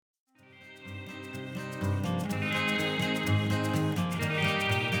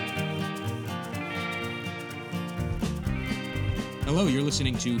Hello, you're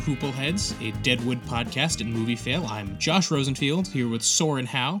listening to Hoopleheads, a Deadwood podcast and movie fail. I'm Josh Rosenfield, here with Soren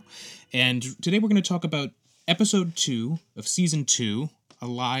Howe, and today we're going to talk about Episode 2 of Season 2, A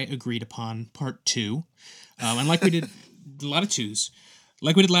Lie Agreed Upon, Part 2. And like we did, a lot of twos.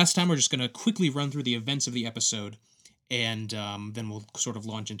 Like we did last time, we're just going to quickly run through the events of the episode, and then we'll sort of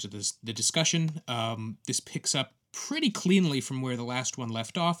launch into the discussion. This picks up pretty cleanly from where the last one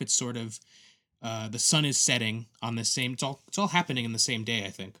left off. It's sort of the sun is setting on the same. It's all happening in the same day,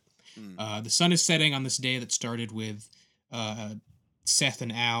 I think. The sun is setting on this day that started with Seth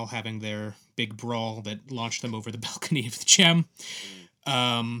and Al having their big brawl that launched them over the balcony of the gem.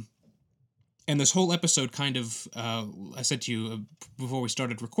 And this whole episode kind of, I said to you before we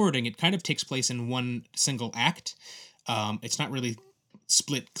started recording, it kind of takes place in one single act. It's not really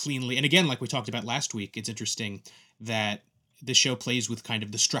split cleanly. And again, like we talked about last week, it's interesting that the show plays with kind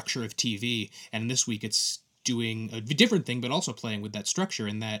of the structure of TV, and this week it's doing a different thing, but also playing with that structure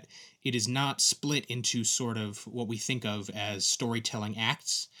in that it is not split into sort of what we think of as storytelling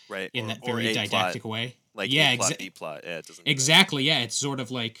acts, right? In that very didactic way. Like yeah, A plot, B plot. Yeah, it doesn't. Exactly. Yeah, it's sort of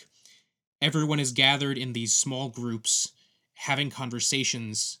like everyone is gathered in these small groups, having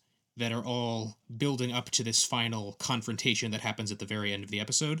conversations that are all building up to this final confrontation that happens at the very end of the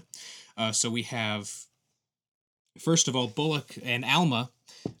episode. So we have, first of all, Bullock and Alma.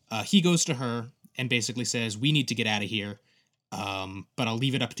 He goes to her and basically says, "We need to get out of here, but I'll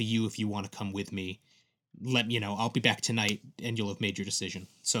leave it up to you if you want to come with me. Let me know. I'll be back tonight, and you'll have made your decision."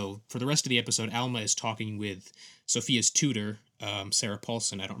 So for the rest of the episode, Alma is talking with Sophia's tutor, Sarah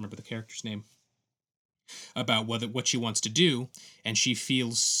Paulson. I don't remember the character's name. About what she wants to do, and she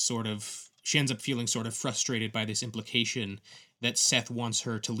ends up feeling sort of frustrated by this implication that Seth wants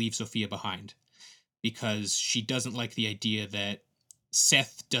her to leave Sophia behind, because she doesn't like the idea that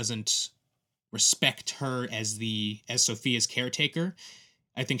Seth doesn't respect her as Sophia's caretaker.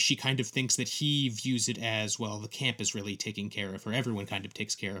 I think she kind of thinks that he views it as, well, the camp is really taking care of her. Everyone kind of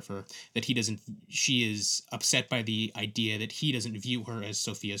takes care of her. That she is upset by the idea that he doesn't view her as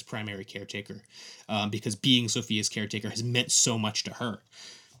Sophia's primary caretaker, because being Sophia's caretaker has meant so much to her.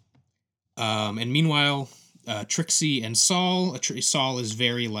 And meanwhile, Trixie and Saul is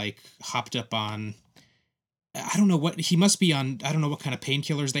very hopped up on, I don't know what he must be on. I don't know what kind of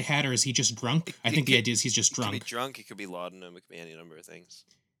painkillers they had, or is he just drunk? I think the idea is he's just drunk. He could be drunk. He could be laudanum. It could be any number of things.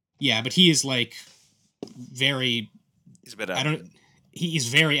 Yeah, but he is very. He's a bit out. He's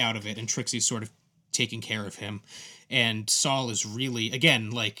very out of it, and Trixie's sort of taking care of him, and Saul is really,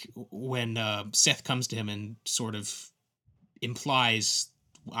 again, when Seth comes to him and sort of implies,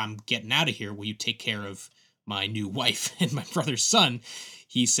 "I'm getting out of here. Will you take care of my new wife and my brother's son?"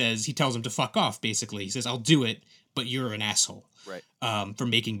 He tells him to fuck off, basically. He says, "I'll do it, but you're an asshole. Right. For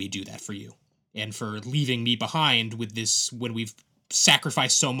making me do that for you. And for leaving me behind with this, when we've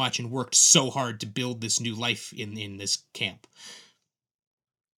sacrificed so much and worked so hard to build this new life in this camp."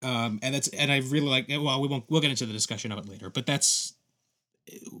 And I really like, well, we'll get into the discussion of it later, but that's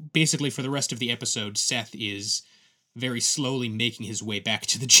basically, for the rest of the episode, Seth is very slowly making his way back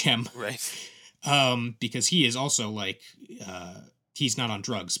to the gem. Right. Because he is also he's not on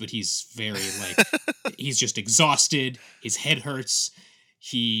drugs, but he's very he's just exhausted. His head hurts.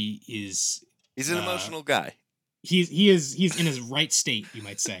 He's an emotional guy. He's in his right state, you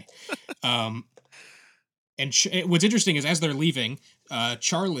might say. And what's interesting is, as they're leaving,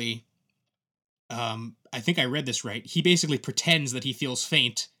 Charlie, I think I read this right, he basically pretends that he feels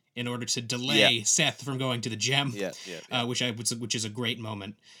faint in order to delay Seth from going to the gem. Yeah. Which is a great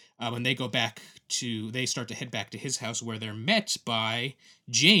moment. When they they start to head back to his house, where they're met by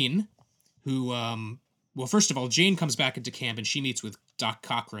Jane, who, well, first of all, Jane comes back into camp and she meets with Doc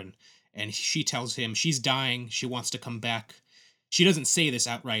Cochran, and she tells him she's dying. She wants to come back. She doesn't say this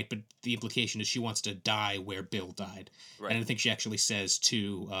outright, but the implication is she wants to die where Bill died. Right. And I think she actually says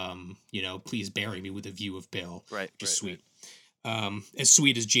to, "Please bury me with a view of Bill." Right. Which is sweet. Right. As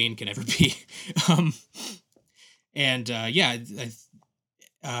sweet as Jane can ever be.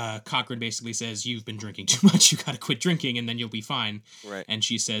 Cochran basically says, "You've been drinking too much. You got to quit drinking, and then you'll be fine." Right. And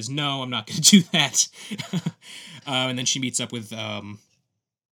she says, "No, I'm not going to do that." And then she meets up with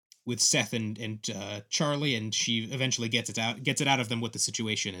Seth and Charlie, and she eventually gets it out of them what the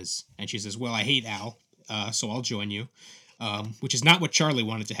situation is. And she says, "Well, I hate Al, so I'll join you," which is not what Charlie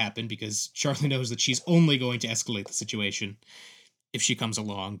wanted to happen, because Charlie knows that she's only going to escalate the situation if she comes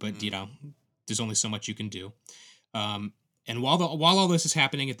along. But there's only so much you can do. And while all this is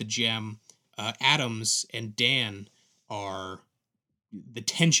happening at the gem, Adams and Dan the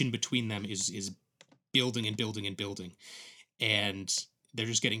tension between them is building and building and building. And they're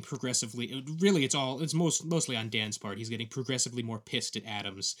just getting progressively, it's mostly on Dan's part. He's getting progressively more pissed at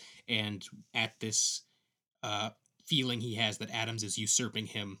Adams and at this feeling he has that Adams is usurping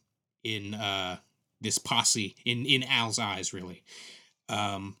him in this posse in Al's eyes, really.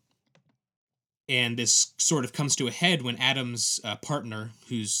 And this sort of comes to a head when Adams' partner,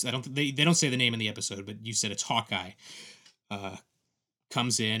 who's they don't say the name in the episode, but you said it's Hawkeye,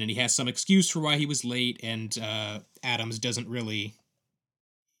 comes in and he has some excuse for why he was late, and Adams doesn't really.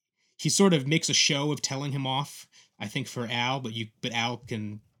 He sort of makes a show of telling him off, I think, for Al, but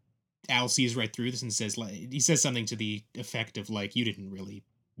Al sees right through this and says, like, he says something to the effect of, like, you didn't really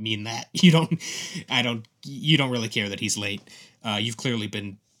mean that. You don't really care that he's late. You've clearly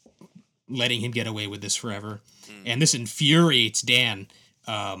been letting him get away with this forever. And this infuriates Dan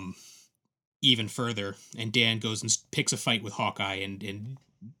even further. And Dan goes and picks a fight with Hawkeye and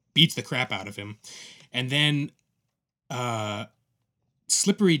beats the crap out of him. And then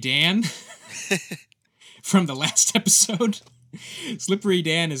Slippery Dan from the last episode. Slippery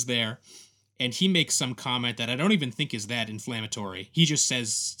Dan is there, and he makes some comment that I don't even think is that inflammatory. He just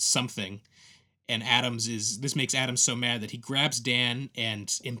says something, and this makes Adams so mad that he grabs Dan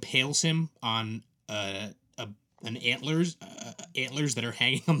and impales him on an antlers that are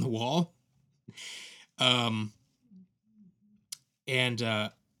hanging on the wall. At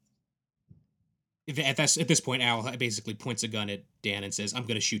this point, Al basically points a gun at Dan and says, "I'm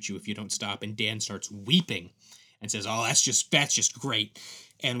going to shoot you if you don't stop." And Dan starts weeping and says, "Oh, that's just great."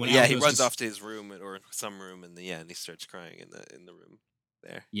 And when he runs off to his room or some room, and he starts crying in the room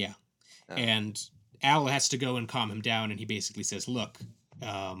there. Yeah, and Al has to go and calm him down, and he basically says, "Look,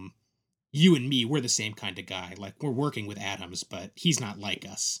 you and me, we're the same kind of guy. Like, we're working with Adams, but he's not like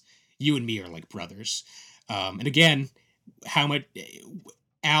us. You and me are like brothers." And again, how much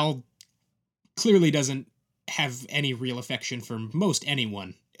Al clearly doesn't have any real affection for most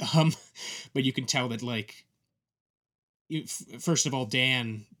anyone. But you can tell that, like, first of all,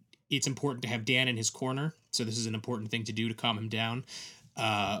 Dan, it's important to have Dan in his corner. So this is an important thing to do to calm him down.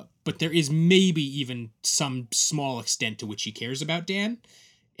 But there is maybe even some small extent to which he cares about Dan.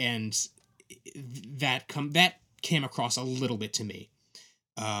 And that came across a little bit to me.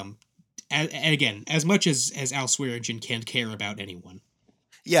 And again, as much as Al Swearingen can care about anyone.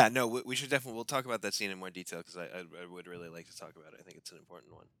 Yeah, no, we should definitely, we'll talk about that scene in more detail, because I would really like to talk about it. I think it's an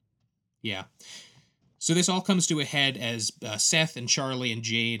important one. Yeah. So this all comes to a head as Seth and Charlie and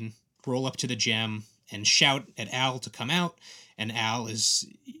Jane roll up to the gem and shout at Al to come out, and Al is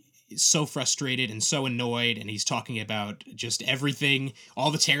so frustrated and so annoyed, and he's talking about just everything,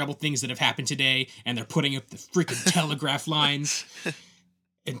 all the terrible things that have happened today, and they're putting up the freaking telegraph lines,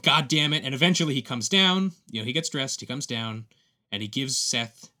 and goddamn it, and eventually he comes down, he gets dressed, he comes down, and he gives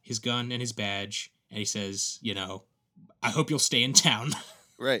Seth his gun and his badge, and he says, "I hope you'll stay in town."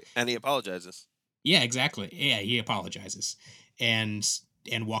 Right, and he apologizes. Yeah, exactly. Yeah, he apologizes, and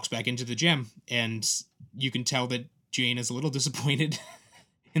walks back into the gem, and you can tell that Jane is a little disappointed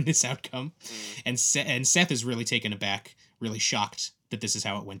in this outcome, and Seth is really taken aback, really shocked that this is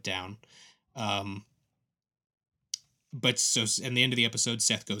how it went down. But so, in the end of the episode,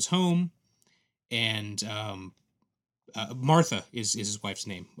 Seth goes home, and Martha is his wife's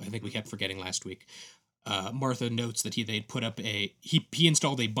name. I think we kept forgetting last week. Martha notes that they'd put up he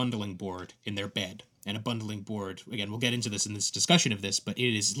installed a bundling board in their bed. And a bundling board, again, we'll get into this in this discussion of this, but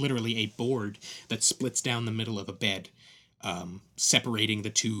it is literally a board that splits down the middle of a bed, separating the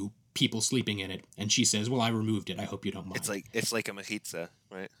two people sleeping in it. And she says, "Well, I removed it. I hope you don't mind." It's like a mechitza,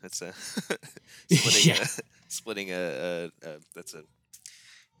 right? It's a splitting that's an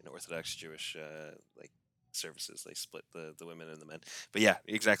Orthodox Jewish services. They split the women and the men. But yeah,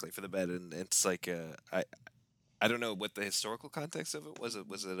 exactly, for the bed. And it's like I don't know what the historical context of it was.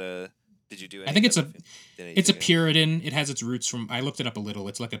 Was it a did you do? I think it's a Puritan. It has its roots from. I looked it up a little.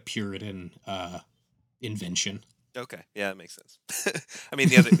 It's like a Puritan invention. Okay, yeah, that makes sense. I mean,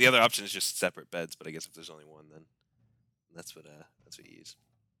 the other option is just separate beds, but I guess if there's only one, then that's what you use.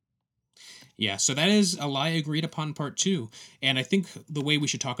 Yeah, so that is a lie agreed upon part 2, and I think the way we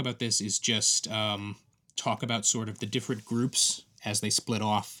should talk about this is just talk about sort of the different groups as they split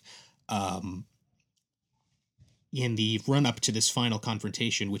off. In the run-up to this final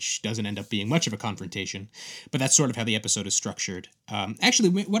confrontation, which doesn't end up being much of a confrontation, but that's sort of how the episode is structured. Actually,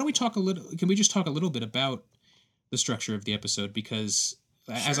 why don't we can we just talk a little bit about the structure of the episode? Because,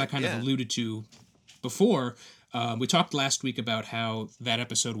 as I kind of alluded to before, we talked last week about how that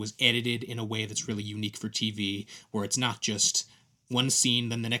episode was edited in a way that's really unique for TV, where it's not just one scene,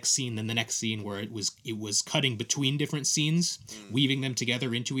 then the next scene, then the next scene, where it was cutting between different scenes, weaving them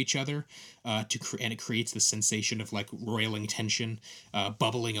together into each other, and it creates this sensation of like roiling tension,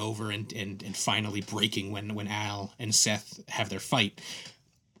 bubbling over and finally breaking when Al and Seth have their fight.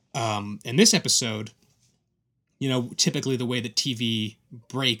 In this episode, typically the way that TV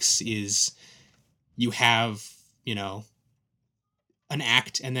breaks is you have, an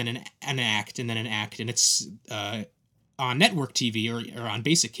act and then an act and then an act, and it's on network TV or on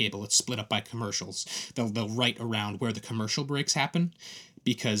basic cable, it's split up by commercials. They'll write around where the commercial breaks happen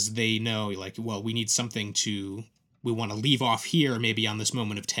because they know, like, well, we need something we want to leave off here, maybe on this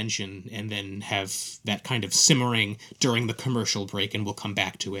moment of tension, and then have that kind of simmering during the commercial break, and we'll come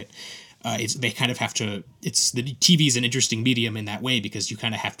back to it. They kind of have to. The TV is an interesting medium in that way because you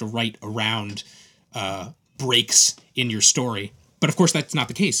kind of have to write around breaks in your story. But of course, that's not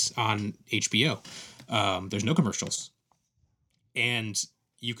the case on HBO. There's no commercials, and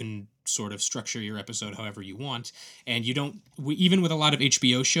you can sort of structure your episode however you want. And you don't, even with a lot of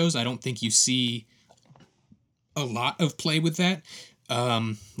HBO shows, I don't think you see a lot of play with that.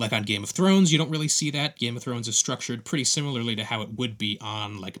 Like on Game of Thrones, you don't really see that. Game of Thrones is structured pretty similarly to how it would be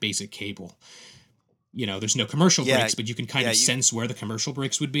on like basic cable. There's no commercial breaks, but you can kind of sense where the commercial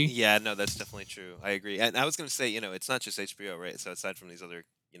breaks would be. Yeah, no, that's definitely true. I agree. And I was going to say, it's not just HBO, right? So aside from these other,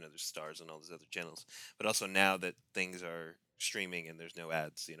 there's Stars and all these other channels, but also now that things are streaming and there's no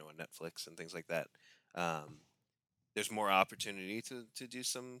ads, on Netflix and things like that, there's more opportunity to do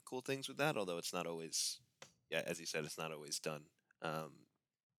some cool things with that, although it's not always, yeah, as you said, it's not always done.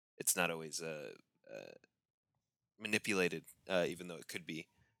 It's not always manipulated, even though it could be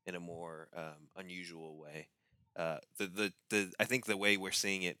in a more unusual way. I think the way we're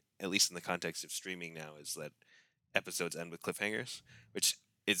seeing it, at least in the context of streaming now, is that episodes end with cliffhangers, which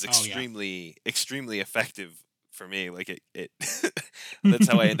is extremely effective for me. Like it that's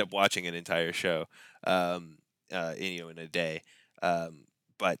how I end up watching an entire show, in a day.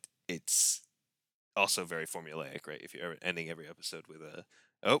 But it's also very formulaic, right? If you're ending every episode with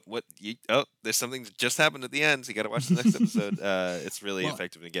there's something that just happened at the end, so you got to watch the next episode. It's really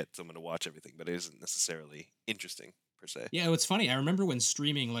effective to get someone to watch everything, but it isn't necessarily interesting per se. Yeah, it's funny. I remember when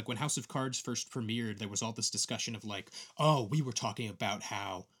streaming, like when House of Cards first premiered, there was all this discussion of like, oh, we were talking about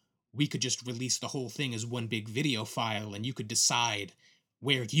how we could just release the whole thing as one big video file and you could decide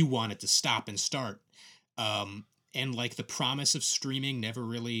where you wanted to stop and start. And like the promise of streaming never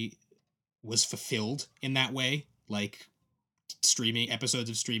really was fulfilled in that way. Like streaming episodes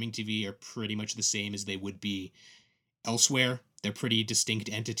of streaming TV are pretty much the same as they would be elsewhere. They're pretty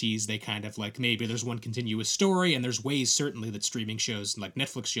distinct entities. They kind of like, maybe there's one continuous story, and there's ways certainly that streaming shows like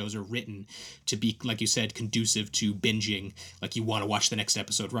Netflix shows are written to be, like you said, conducive to binging. Like you want to watch the next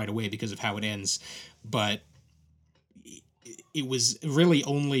episode right away because of how it ends. But it was really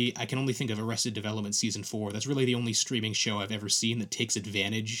I can only think of Arrested Development season 4. That's really the only streaming show I've ever seen that takes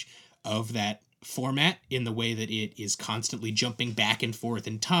advantage of that format in the way that it is constantly jumping back and forth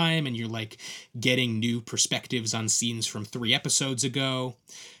in time, and you're like getting new perspectives on scenes from 3 episodes ago,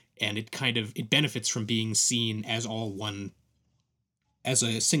 and it benefits from being seen as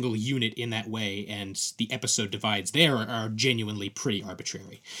a single unit in that way, and the episode divides there are genuinely pretty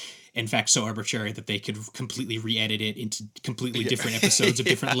arbitrary. In fact, so arbitrary that they could completely re-edit it into completely different episodes of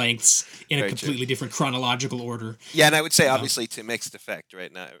different lengths in a completely different chronological order. Yeah, and I would say obviously to mixed effect,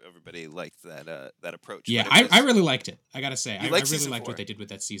 right? Not everybody liked that approach. Yeah, I really liked it. I gotta say, I really liked 4? What they did with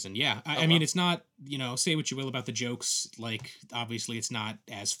that season. Yeah, I mean, it's not, say what you will about the jokes. Like, obviously, it's not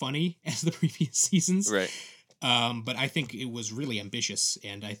as funny as the previous seasons, right? But I think it was really ambitious,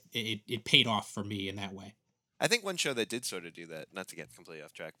 and it paid off for me in that way. I think one show that did sort of do that, not to get completely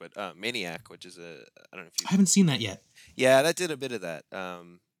off track, but Maniac, which is I don't know if I haven't seen that yet. Yeah, that did a bit of that.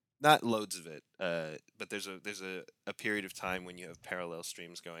 Not loads of it, but there's a period of time when you have parallel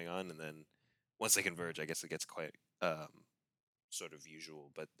streams going on, and then once they converge, I guess it gets quite sort of usual.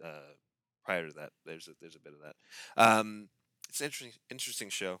 But prior to that, there's a bit of that. It's an interesting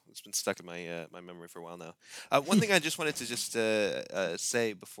show. It's been stuck in my my memory for a while now. One thing I just wanted to just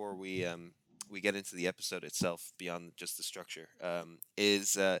say before we get into the episode itself, beyond just the structure,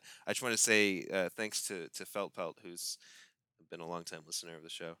 is I just want to say thanks to Felt Pelt, who's been a long time listener of the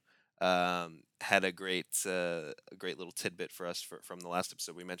show. Had a great little tidbit for us from the last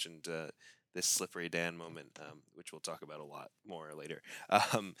episode. We mentioned this Slippery Dan moment, which we'll talk about a lot more later.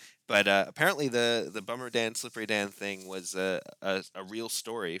 But apparently the Bummer Dan, Slippery Dan thing was a real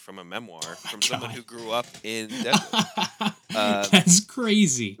story from a memoir from someone who grew up in Deadwood. That's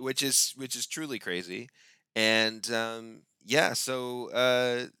crazy. Which is truly crazy. And yeah,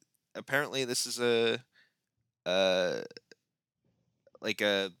 so apparently this is like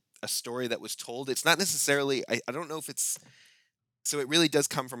a story that was told. It's not necessarily. I don't know if it's. So it really does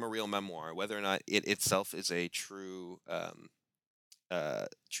come from a real memoir. Whether or not it itself is a true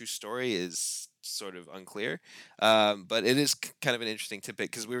story is sort of unclear. But it is kind of an interesting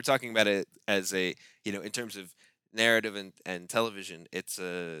tidbit because we were talking about it as a, in terms of narrative and television, it's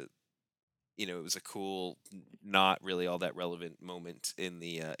a, it was a cool, not really all that relevant moment in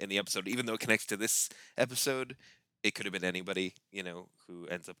the episode, even though it connects to this episode. It could have been anybody, who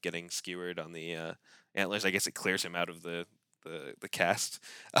ends up getting skewered on the antlers. I guess it clears him out of the cast,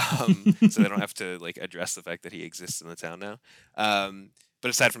 so they don't have to like address the fact that he exists in the town now. But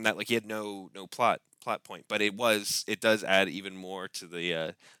aside from that, like he had no plot point, but it does add even more to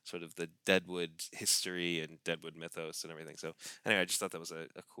the sort of the Deadwood history and Deadwood mythos and everything. So anyway, I just thought that was a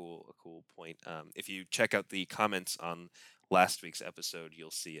cool point. If you check out the comments on last week's episode,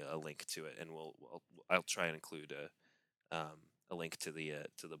 you'll see a link to it, and I'll try and include a link to the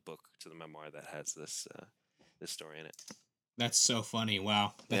book, to the memoir that has this story in it. That's so funny.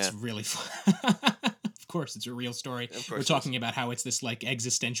 Wow. That's Yeah. really fun. Of course, it's a real story. Of course We're it is. talking about how it's this like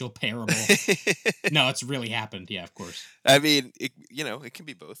existential parable. No, it's really happened. Yeah, of course. I mean, it can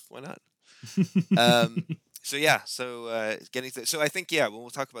be both. Why not? So yeah, getting to, so I think, yeah, when we'll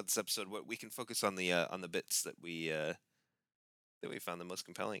talk about this episode, what we can focus on the bits that we found the most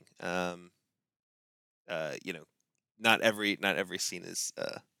compelling. You know, not every scene is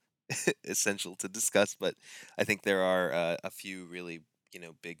essential to discuss, but I think there are a few really,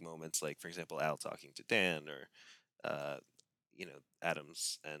 big moments, like for example Al talking to Dan, or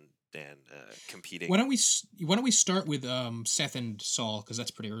Adams and Dan competing. Why don't we start with Seth and Saul, because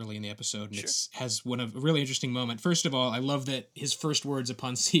that's pretty early in the episode, and Sure. it's has one of a really interesting moment. First of all, I love that his first words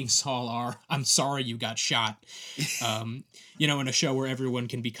upon seeing Saul are, "I'm sorry you got shot." In a show where everyone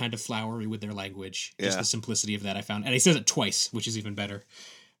can be kind of flowery with their language, just Yeah. the simplicity of that I found, and he says it twice, which is even better.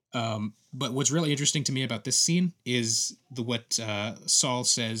 But what's really interesting to me about this scene is what Saul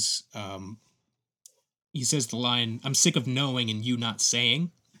says. He says the line, "I'm sick of knowing and you not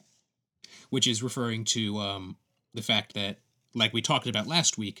saying," which is referring to the fact that, like we talked about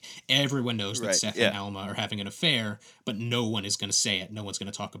last week, everyone knows that Right, Seth yeah. and Alma are having an affair, but no one is going to say it. No one's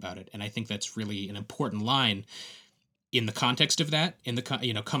going to talk about it. And I think that's really an important line in the context of that, in the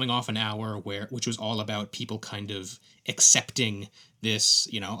coming off an hour which was all about people kind of accepting this,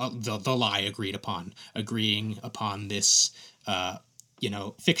 the lie agreeing upon this,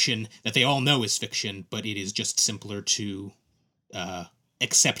 fiction that they all know is fiction, but it is just simpler to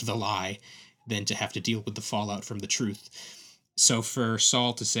accept the lie than to have to deal with the fallout from the truth. So for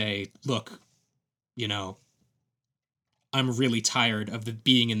Saul to say, "Look, you know, I'm really tired of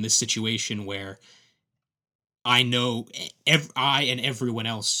being in this situation where I know I and everyone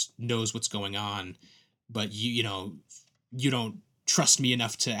else knows what's going on, but you don't trust me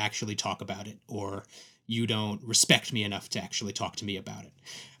enough to actually talk about it, or you don't respect me enough to actually talk to me about it."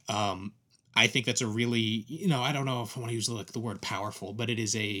 I think that's a really, I don't know if I want to use the word powerful, but it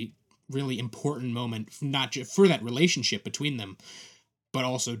is a really important moment, not just for that relationship between them, but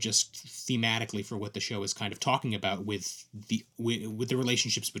also just thematically for what the show is kind of talking about with the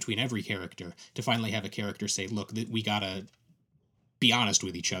relationships between every character. To finally have a character say, "Look, we gotta be honest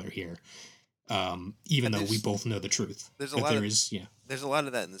with each other here," even And though we both know the truth. there's a But lot there of is, yeah. there's a lot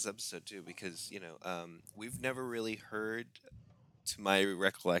of that in this episode too, because we've never really heard, to my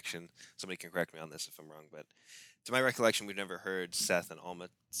recollection, somebody can correct me on this if I'm wrong, but to my recollection, we've never heard Seth and Alma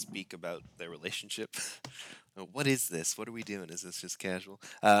speak about their relationship. What is this? What are we doing? Is this just casual?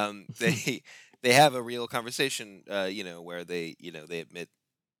 They have a real conversation, where they admit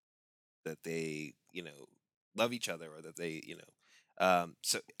that they love each other, or that they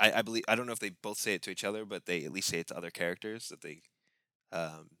so I believe, I don't know if they both say it to each other, but they at least say it to other characters,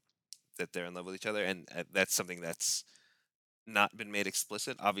 um, that they're in love with each other, and that's something that's not been made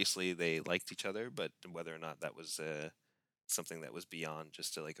explicit. Obviously, they liked each other, but whether or not that was something that was beyond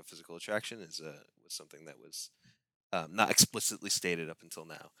just like a physical attraction was something that was not explicitly stated up until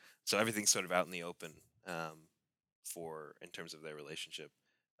now. So everything's sort of out in the open, for in terms of their relationship,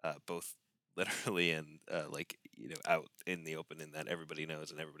 both literally and like out in the open, in that everybody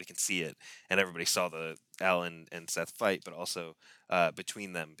knows and everybody can see it, and everybody saw the Alan and Seth fight, but also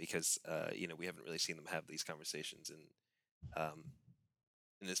between them, because we haven't really seen them have these conversations um,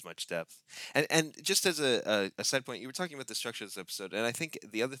 in as much depth. And just as a side point, you were talking about the structure of this episode, and I think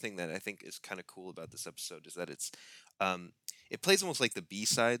the other thing that I think is kind of cool about this episode is that um, it plays almost like the B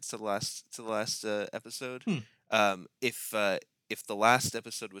sides to the last episode. Hmm. If the last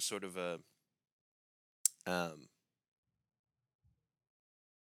episode was sort of a um,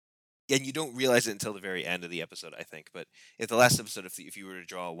 and you don't realize it until the very end of the episode, I think. But if the last episode, if you were to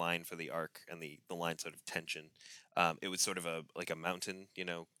draw a line for the arc and the line sort of tension, it was sort of a like a mountain,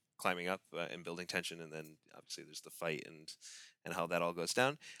 climbing up and building tension, and then obviously there's the fight and how that all goes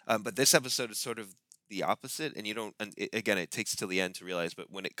down. But this episode is sort of the opposite, and you don't. And again, it takes till the end to realize.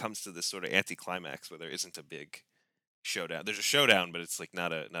 But when it comes to this sort of anticlimax, where there isn't a big showdown, there's a showdown, but it's like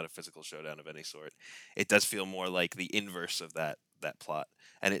not a physical showdown of any sort. It does feel more like the inverse of that plot,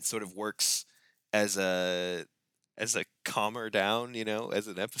 and it sort of works as a calmer down, as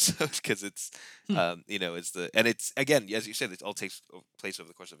an episode because it's, Hmm. it's and it's again, as you said, it all takes place over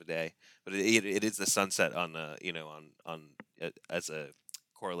the course of a day, but it is the sunset on, as a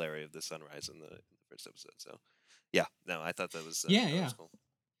corollary of the sunrise in the first episode. So, yeah, no, I thought that was Yeah, that yeah. was cool.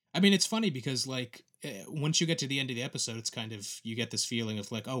 I mean, it's funny because like once you get to the end of the episode, it's kind of you get this feeling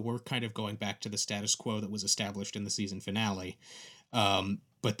of like, oh, we're kind of going back to the status quo that was established in the season finale.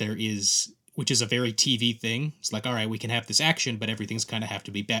 But there is, which is a very TV thing. It's like, all right, we can have this action, but everything's kind of have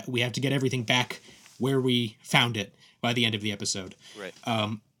to be back. We have to get everything back where we found it by the end of the episode. Right.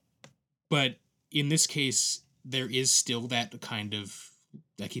 But in this case, there is still that kind of.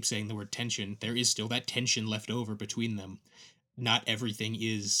 I keep saying the word tension. There is still that tension left over between them. Not everything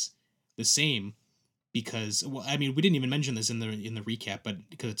is the same because, well, I mean, we didn't even mention this in the recap, but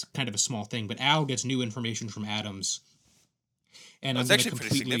because it's kind of a small thing. But Al gets new information from Adams, and Oh, I'm it's going to actually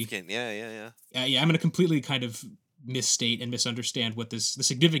pretty completely, significant. Yeah, yeah, yeah. yeah, I'm going to completely kind of misstate and misunderstand what the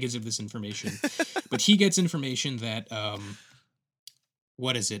significance of this information. But he gets information that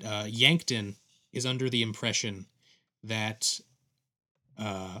what is it? Yankton is under the impression that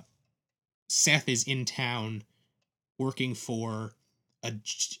uh, Seth is in town working for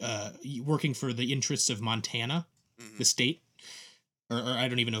working for the interests of Montana, Hmm. the state, or I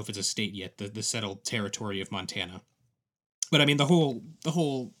don't even know if it's a state yet, the settled territory of Montana. But I mean, the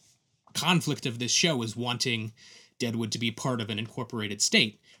whole conflict of this show is wanting Deadwood to be part of an incorporated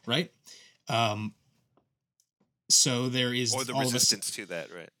state, right? Um, so there Or is the all of us, resistance to that,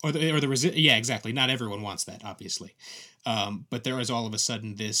 right? yeah, exactly. Not everyone wants that, obviously, but there is all of a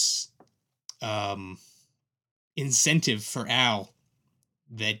sudden this um, incentive for Al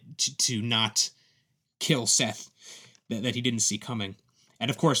that to not kill Seth that he didn't see coming. And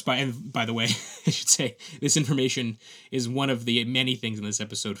of course, by the way, I should say this information is one of the many things in this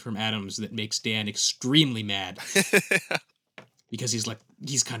episode from Adams that makes Dan extremely mad because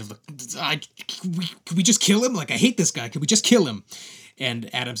he's kind of like, can we just kill him? Like I hate this guy. Can we just kill him?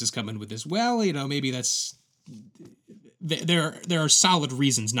 And Adams is coming with this. Well, maybe that's there are solid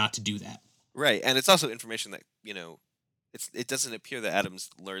reasons not to do that. Right, and it's also information that it doesn't appear that Adams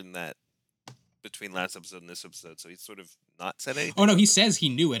learned that between last episode and this episode, so he's sort of not said Oh anything no, he about that. says he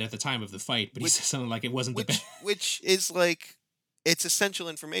knew it at the time of the fight, but he Which, says something like it wasn't the best. which is like it's essential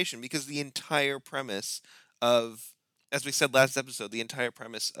information because the entire premise of, as we said last episode, the entire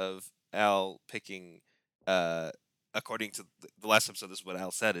premise of Al picking, uh, according to the last episode, this is what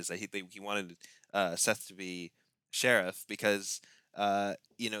Al said is that he wanted Seth to be sheriff because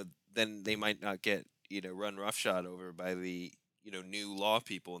then they might not get run roughshod over by the new law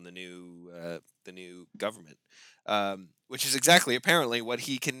people and the new government, which is exactly apparently what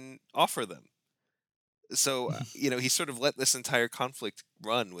he can offer them. So he sort of let this entire conflict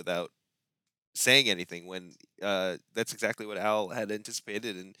run without saying anything when that's exactly what Al had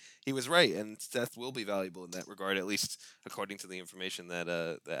anticipated, and he was right. And Seth will be valuable in that regard, at least according to the information that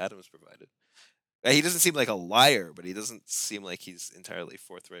Adams provided. He doesn't seem like a liar, but he doesn't seem like he's entirely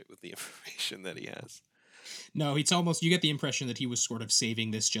forthright with the information that he has. No, it's almost you get the impression that he was sort of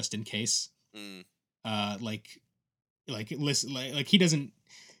saving this just in case. Mm, Like listen, like he doesn't.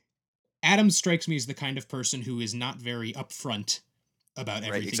 Adams strikes me as the kind of person who is not very upfront about right,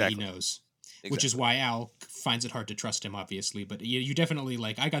 everything he exactly, knows, which is exactly. why Al finds it hard to trust him, obviously. But you definitely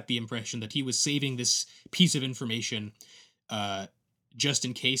like. I got the impression that he was saving this piece of information, uh, just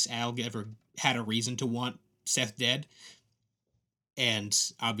in case Al ever had a reason to want Seth dead. And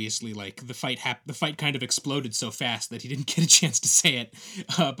obviously, like the fight kind of exploded so fast that he didn't get a chance to say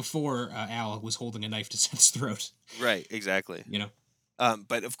it before Al was holding a knife to Seth's throat. Right, exactly. You know.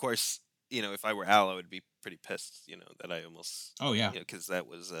 But of course, if I were Al, I would be pretty pissed. That I almost, Oh yeah. because that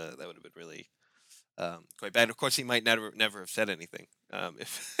would have been really quite bad. Of course, he might never have said anything.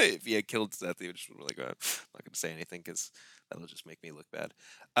 If if he had killed Seth, he would just be like, "Oh, I'm not going to say anything because that'll just make me look bad."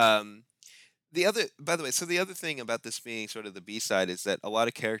 Um, by the way, so the other thing about this being sort of the B side is that a lot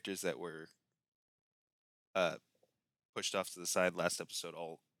of characters that were uh, pushed off to the side last episode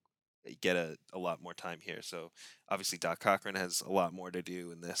all get a lot more time here. So obviously Doc Cochran has a lot more to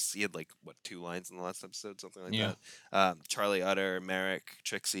do in this. He had like what 2 lines in the last episode, something like Yeah. that. Charlie Utter, Merrick,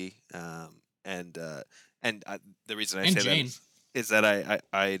 Trixie, and the reason I And say that Jane. is that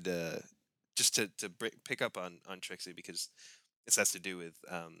I'd just to pick up on Trixie because this has to do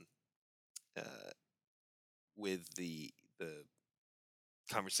uh, with the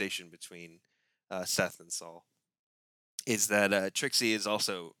conversation between Seth and Saul is that Trixie is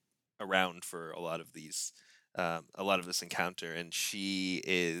also around for a lot of this encounter, and she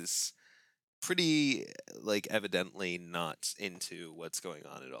is pretty like evidently not into what's going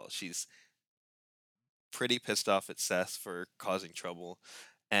on at all. She's pretty pissed off at Seth for causing trouble,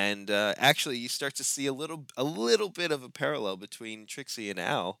 and actually you start to see a little bit of a parallel between Trixie and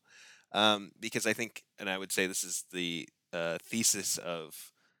Al, because I think, and I would say this is the thesis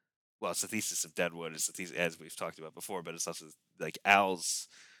of well, it's the thesis of Deadwood. It's the thesis, as we've talked about before, but it's also like Al's,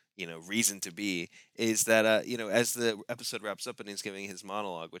 reason to be is that as the episode wraps up and he's giving his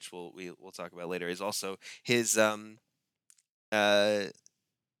monologue, which we'll talk about later, is also his uh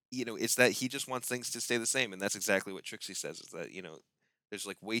it's that he just wants things to stay the same, and that's exactly what Trixie says. Is that there's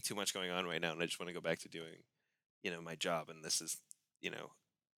like way too much going on right now, and I just want to go back to doing my job, and this is you know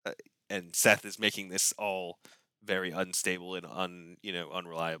uh, and Seth is making this all very unstable and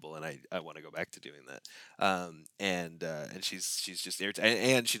unreliable, and I want to go back to doing that. And she's just irritated,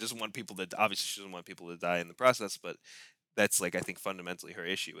 and she doesn't want people to obviously she doesn't want people to die in the process, but that's like I think fundamentally her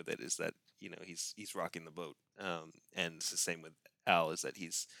issue with it is that he's rocking the boat, and it's the same with Al is that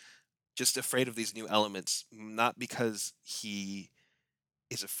he's just afraid of these new elements, not because he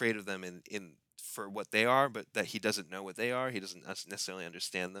is afraid of them in for what they are, but that he doesn't know what they are. He doesn't necessarily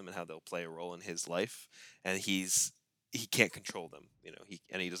understand them and how they'll play a role in his life, and he can't control them.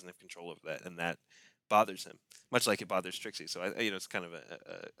 He doesn't have control over that, and that bothers him, much like it bothers Trixie. So it's kind of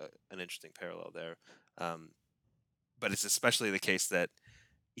an interesting parallel there. Um, but it's especially the case that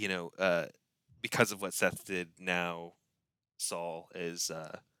you know uh, because of what Seth did, now Saul is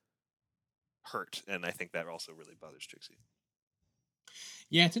hurt, and I think that also really bothers Trixie.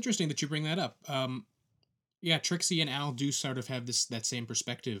 Yeah, it's interesting that you bring that up. Yeah, Trixie and Al do sort of have that same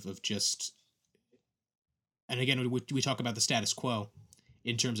perspective of just, and again, we talk about the status quo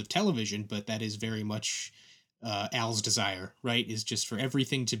in terms of television, but that is very much Al's desire, right? Is just for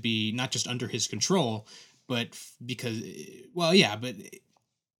everything to be not just under his control, but because, well, yeah, but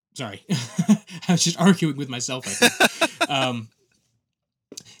sorry, I was just arguing with myself. I think,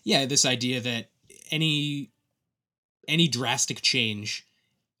 yeah, this idea that any drastic change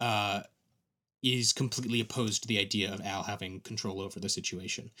uh, is completely opposed to the idea of Al having control over the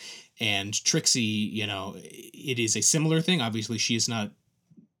situation. And Trixie, it is a similar thing. Obviously, she does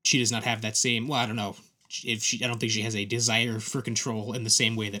not have that same, well, I don't know. I don't think she has a desire for control in the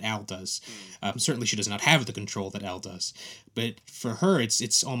same way that Al does. Certainly, she does not have the control that Al does. But for her,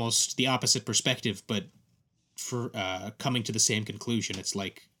 it's almost the opposite perspective. But for coming to the same conclusion, it's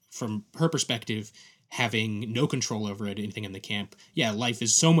like from her perspective, having no control over anything in the camp. Yeah, life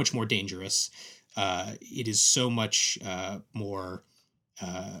is so much more dangerous. It is so much more.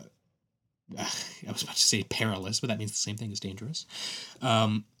 I was about to say perilous, but that means the same thing as dangerous.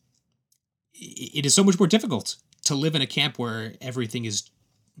 Um, it is so much more difficult to live in a camp where everything is,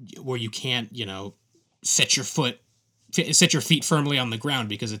 where you can't, set your set your feet firmly on the ground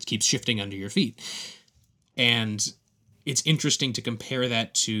because it keeps shifting under your feet. And it's interesting to compare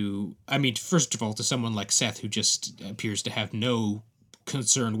that to, I mean, first of all, to someone like Seth, who just appears to have no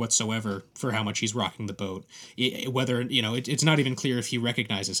concern whatsoever for how much he's rocking the boat. Whether, it's not even clear if he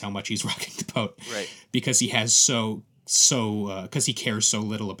recognizes how much he's rocking the boat. Right. Because he has because he cares so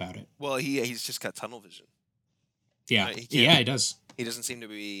little about it. Well, he's just got tunnel vision. Yeah. Right? He does. He doesn't seem to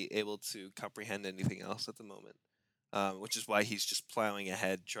be able to comprehend anything else at the moment, which is why he's just plowing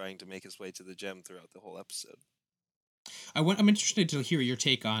ahead, trying to make his way to the gem throughout the whole episode. I'm interested to hear your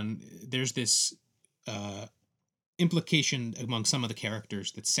take on. There's this implication among some of the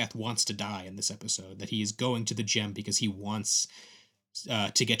characters that Seth wants to die in this episode. That he is going to the gem because he wants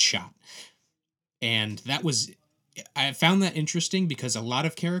to get shot, and I found that interesting because a lot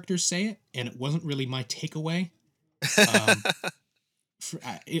of characters say it, and it wasn't really my takeaway.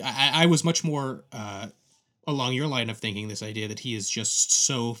 I was much more along your line of thinking, this idea that he is just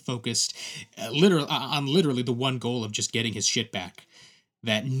so focused literally the one goal of just getting his shit back,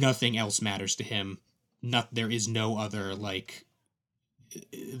 that nothing else matters to him. There is no other, like,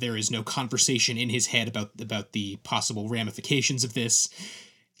 there is no conversation in his head about the possible ramifications of this.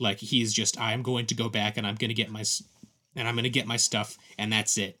 Like, he's just, I'm going to go back and I'm going to get my stuff, and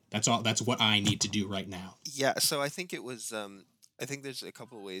that's it. That's what I need to do right now. Yeah, so I think it was I think there's a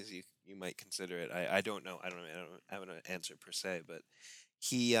couple of ways you might consider it. I don't know. I don't have an answer per se, but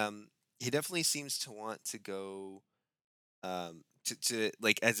he definitely seems to want to go to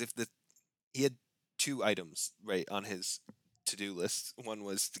like as if he had two items right on his to-do list. One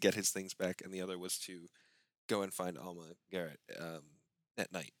was to get his things back, and the other was to go and find Alma Garrett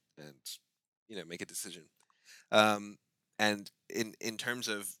at night and make a decision. Um, and in terms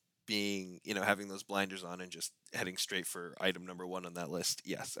of being having those blinders on and just heading straight for item number one on that list,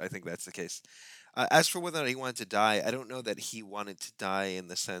 yes, I think that's the case. As for whether or not he wanted to die, I don't know that he wanted to die in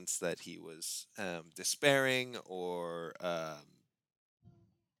the sense that he was despairing or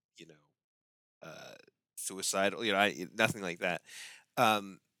you know suicidal. Nothing like that.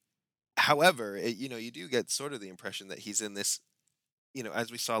 Um, However, you do get sort of the impression that he's in this,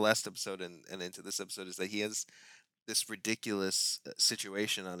 as we saw last episode and into this episode, is that he has this ridiculous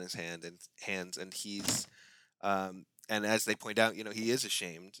situation on his hands, and and as they point out, he is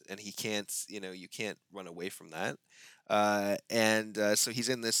ashamed, and he can't, you can't run away from that. And So he's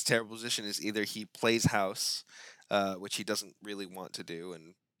in this terrible position. Is either he plays house, which he doesn't really want to do,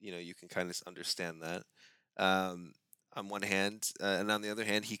 and you can kind of understand that. Um, on one hand, and on the other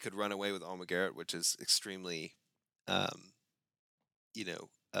hand, he could run away with Alma Garrett, which is extremely, um,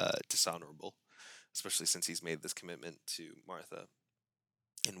 dishonorable, especially since he's made this commitment to Martha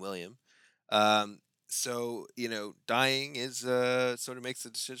and William. Um, Dying is sort of makes the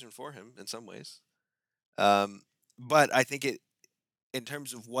decision for him in some ways. But I think in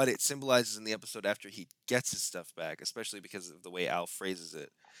terms of what it symbolizes in the episode after he gets his stuff back, especially because of the way Al phrases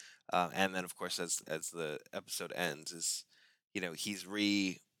it, and then of course as the episode ends, is he's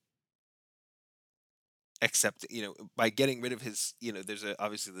accept by getting rid of his there's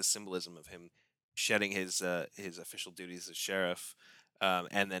obviously the symbolism of him shedding his official duties as sheriff,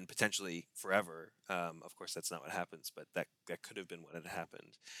 and then potentially forever. Of course that's not what happens, but that could have been what had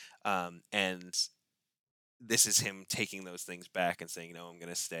happened. And this is him taking those things back and saying, I'm going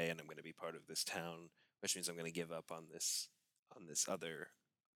to stay and I'm going to be part of this town, which means I'm going to give up on this other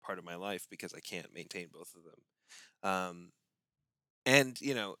part of my life because I can't maintain both of them. And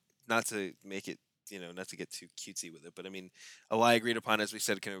not to make it, not to get too cutesy with it, but I mean, a lie agreed upon, as we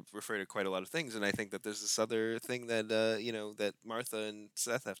said, can refer to quite a lot of things, and I think that there's this other thing that that Martha and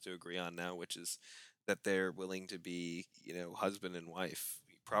Seth have to agree on now, which is that they're willing to be husband and wife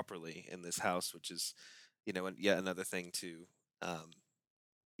properly in this house, which is and yet another thing to um,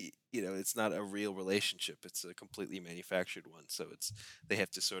 it's not a real relationship, it's a completely manufactured one, so they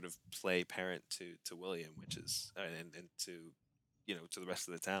have to sort of play parent to William, which is and to to the rest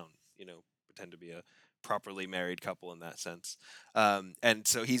of the town, pretend to be a properly married couple in that sense. And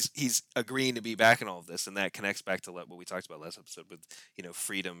so he's agreeing to be back in all of this, and that connects back to what we talked about last episode with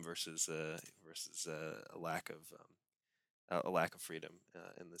freedom versus a lack of freedom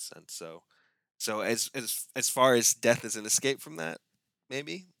in this sense. So as far as death as an escape from that,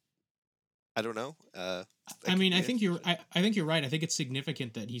 maybe, I don't know. That I could mean, be interesting. I think you're right. I think it's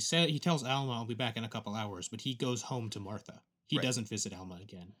significant that he tells Alma I'll be back in a couple hours, but he goes home to Martha. He Right. doesn't visit Alma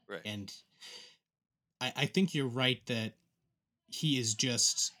again. Right. And I think you're right that he is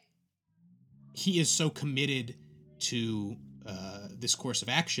just he is so committed to this course of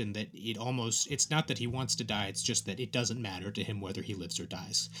action that it's not that he wants to die, it's just that it doesn't matter to him whether he lives or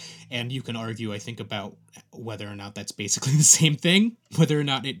dies. And you can argue, I think, about whether or not that's basically the same thing, whether or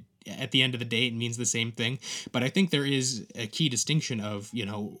not it at the end of the day it means the same thing. But I think there is a key distinction of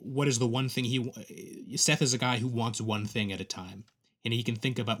what is the one thing Seth is a guy who wants one thing at a time, and he can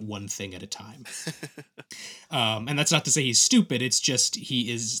think about one thing at a time. And that's not to say he's stupid. It's just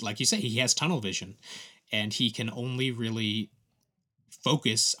he is, like you say, he has tunnel vision, and he can only really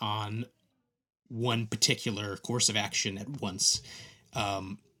focus on one particular course of action at once.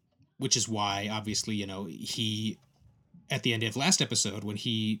 Which is why, obviously, he at the end of last episode, when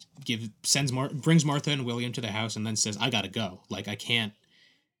he brings Martha and William to the house and then says, "I gotta go. Like, I can't.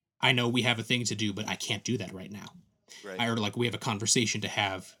 I know we have a thing to do, but I can't do that right now." Right. Or like we have a conversation to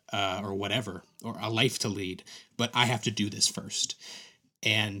have, or whatever, or a life to lead, but I have to do this first.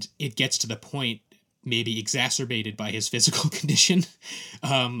 And it gets to the point, maybe exacerbated by his physical condition,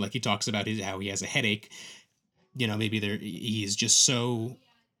 like he talks about how he has a headache. Maybe he is just so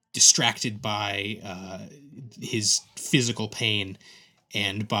distracted by his physical pain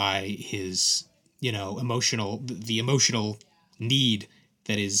and by his the emotional need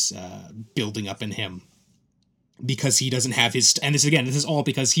that is building up in him, because he doesn't have and this is all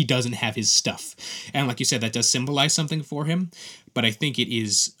because he doesn't have his stuff. And like you said, that does symbolize something for him, but I think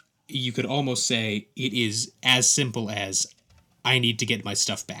you could almost say it is as simple as, I need to get my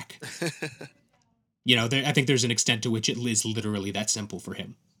stuff back. I think there's an extent to which it is literally that simple for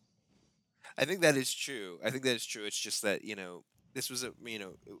him. I think that is true. I think that is true. It's just that, this was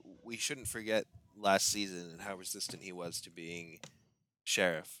we shouldn't forget last season and how resistant he was to being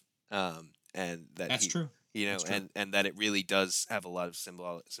sheriff, and that That's he, true. That's true. and that it really does have a lot of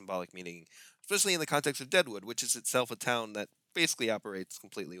symbolic meaning, especially in the context of Deadwood, which is itself a town that basically operates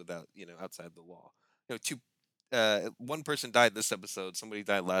completely without, outside the law. One person died this episode. Somebody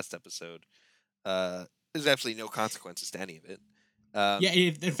died last episode. There's absolutely no consequences to any of it. Yeah,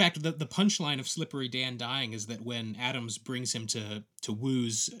 in fact, the punchline of Slippery Dan dying is that when Adams brings him to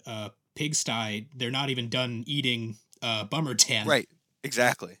Woo's pigsty, they're not even done eating Bummer Tan. Right.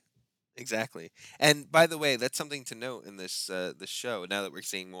 Exactly. Exactly. And by the way, that's something to note in this show. Now that we're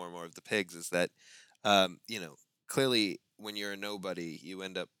seeing more and more of the pigs, is that, clearly when you're a nobody, you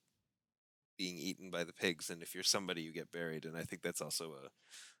end up being eaten by the pigs, and if you're somebody, you get buried. And I think that's also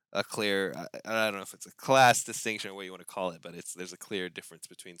a clear. I don't know if it's a class distinction or what you want to call it, but there's a clear difference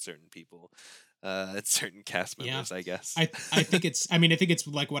between certain people, and certain cast Yeah. members, I guess. I think it's. I mean, I think it's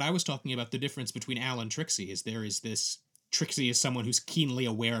like what I was talking about. The difference between Al and Trixie is there is this. Trixie is someone who's keenly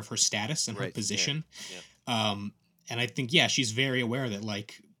aware of her status and her Right, yeah, position. yeah. And I think, yeah, she's very aware that,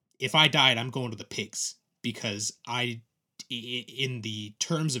 like, if I died, I'm going to the pigs because in the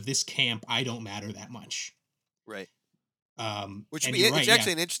terms of this camp, I don't matter that much. Right. Which And would be you're right, it's yeah.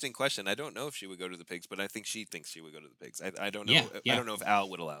 actually an interesting question. I don't know if she would go to the pigs, but I think she thinks she would go to the pigs. I don't know. Yeah, I yeah. don't know if Al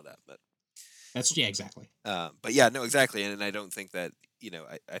would allow that, but That's, yeah, exactly. but yeah, no, exactly. And I don't think that,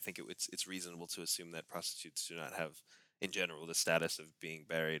 I think it's reasonable to assume that prostitutes do not have, in general, the status of being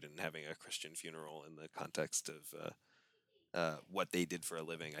buried and having a Christian funeral in the context of what they did for a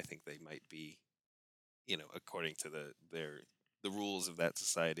living. I think they might be, according to the rules of that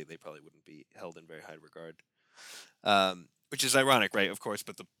society, they probably wouldn't be held in very high regard. Which is ironic, right? Of course,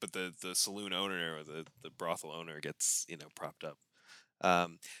 but the saloon owner or the brothel owner gets, propped up.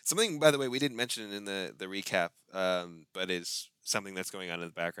 Something, by the way, we didn't mention in the recap, but is something that's going on in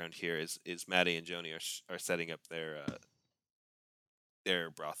the background here is Maddie and Joni are setting up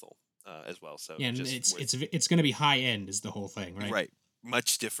their brothel as well. So Yeah, and just it's going to be high end is the whole thing, right? Right,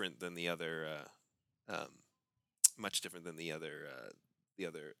 much different than the other, much different than the other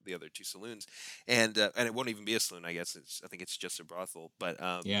two saloons, and it won't even be a saloon. I guess I think it's just a brothel,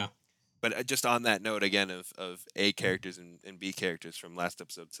 but Yeah. But just on that note again of A characters and B characters from last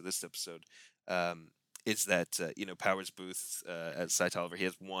episode to this episode, is that Powers Booth as Cy Tolliver, he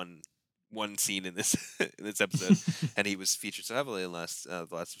has one scene in this in this episode, and he was featured so heavily in the last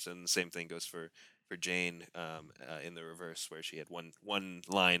episode. And the same thing goes for Jane in the reverse, where she had one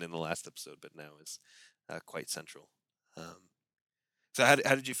line in the last episode, but now is quite central. So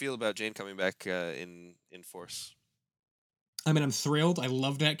how did you feel about Jane coming back in force? I mean, I'm thrilled. I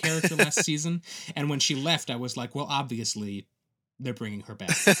loved that character last season, and when she left, I was like, well, obviously, they're bringing her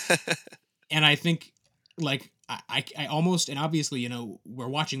back. And I think, like, I almost, and obviously, we're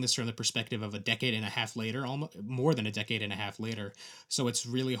watching this from the perspective of a decade and a half later, almost more than a decade and a half later. So it's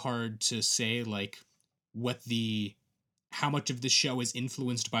really hard to say, like, how much of the show is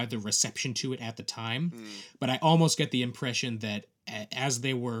influenced by the reception to it at the time. But I almost get the impression that as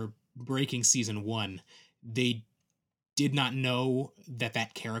they were breaking season 1, they did not know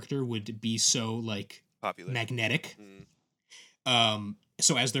that character would be so, like, popular, magnetic.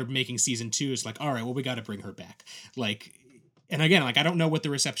 So as they're making season 2, it's like, all right, well, we got to bring her back. Like, and again, like, I don't know what the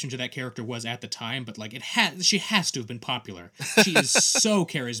reception to that character was at the time, but, like, she has to have been popular. She is so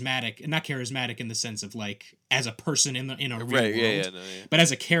charismatic, and not charismatic in the sense of, like, as a person in a real world, yeah. But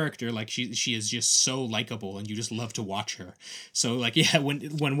as a character, like, she is just so likable, and you just love to watch her. So, like, yeah,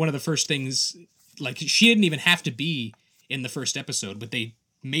 when one of the first things, like, she didn't even have to be in the first episode, but they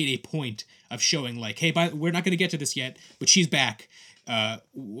made a point of showing, like, hey, we're not going to get to this yet, but she's back.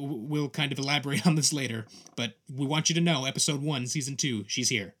 We'll kind of elaborate on this later, but we want you to know, episode 1, season 2, she's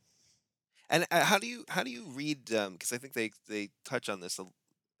here. And how do you read? Because I think they touch on this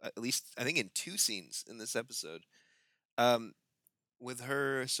at least, I think, in 2 scenes in this episode, with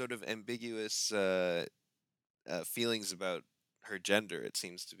her sort of ambiguous feelings about her gender. It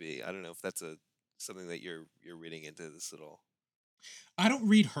seems to be. I don't know if that's something that you're reading into this at all. I don't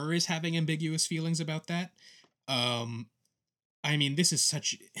read her as having ambiguous feelings about that. I mean, this is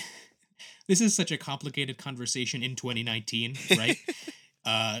such a complicated conversation in 2019, right?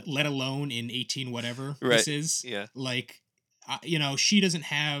 Let alone in 18 whatever this is. Yeah. Like, she doesn't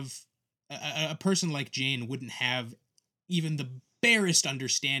have a person like Jane wouldn't have even the barest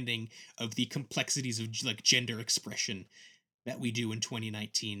understanding of the complexities of, like, gender expression that we do in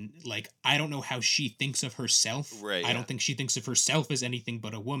 2019. Like, I don't know how she thinks of herself. Right. I don't think she thinks of herself as anything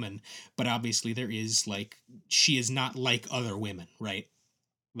but a woman, but obviously there is, like, she is not like other women, right?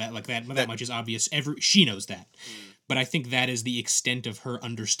 That That much is obvious. She knows that. mm, But I think that is the extent of her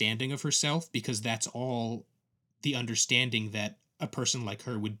understanding of herself, because that's all the understanding that a person like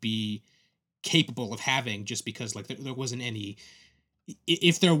her would be capable of having, just because like there wasn't any,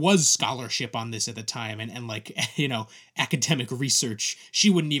 if there was scholarship on this at the time, and like academic research, she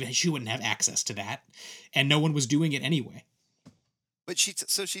wouldn't have access to that, and no one was doing it anyway. but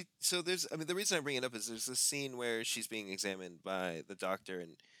so there's, I mean, the reason I bring it up is there's this scene where she's being examined by the doctor,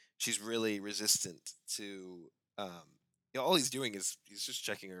 and she's really resistant to, all he's doing is he's just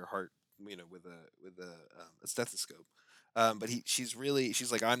checking her heart, with a stethoscope. But she's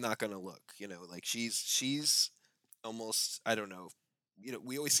like, I'm not gonna look, like she's almost, I don't know,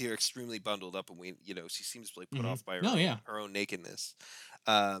 we always see her extremely bundled up, and she seems like put off by No, yeah. her own nakedness.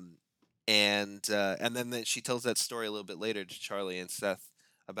 um and then she tells that story a little bit later to Charlie and Seth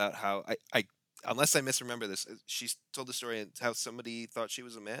about how, I unless I misremember this, she's told the story and how somebody thought she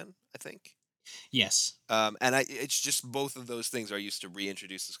was a man, I think. Yes. And it's just both of those things are used to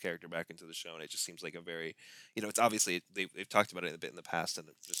reintroduce this character back into the show, and it just seems like a very, it's obviously they've talked about it a bit in the past, and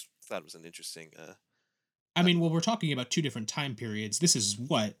I just thought it was an interesting. I mean, well, we're talking about two different time periods. This is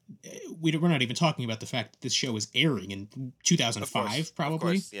what we're not even talking about the fact that this show is airing in Of course, 2005, of probably.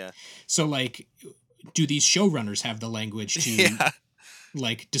 course, yeah, So, like, do these showrunners have the language to yeah.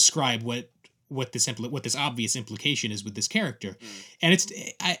 like describe what this obvious implication is with this character? Mm.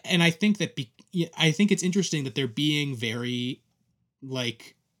 And I think that yeah, I think it's interesting that they're being very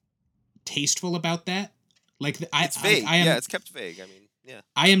like tasteful about that. Like It's vague, I yeah. am It's kept vague. I mean, yeah,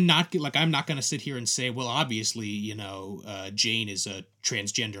 I am not like I'm not going to sit here and say, well, obviously, Jane is a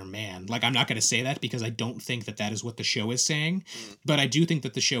transgender man. Like I'm not going to say that, because I don't think that that is what the show is saying. mm, But I do think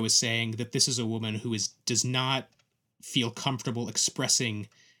that the show is saying that this is a woman who is does not feel comfortable expressing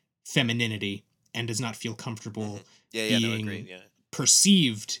femininity, and does not feel hmm, comfortable yeah, yeah. No, agreed. being Yeah,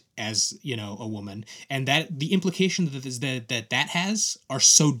 perceived as a woman, and that the implication that has are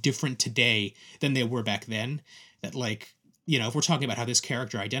so different today than they were back then, that like if we're talking about how this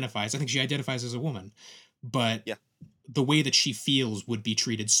character identifies, I think she identifies as a woman, but yeah, the way that she feels would be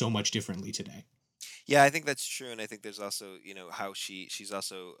treated so much differently today. yeah. I think that's true, and I think there's also, how she's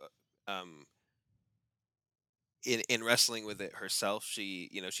also, in wrestling with it herself. She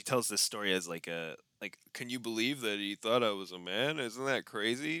tells this story as like can you believe that he thought I was a man? Isn't that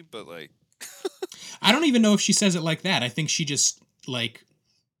crazy? But like, I don't even know if she says it like that. I think she just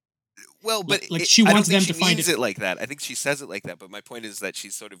well, but she I don't wants think them she to find means it. it like that. I think she says it like that. But my point is that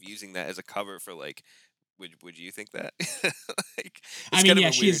she's sort of using that as a cover for like, would you think that? Like, I it's mean, kind of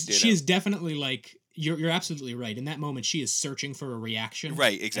yeah, a weird, she is definitely like you're absolutely right. In that moment, she is searching for a reaction,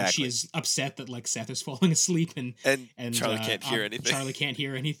 right, and she exactly. is upset that like Seth is falling asleep, And and Charlie can't hear anything. Charlie can't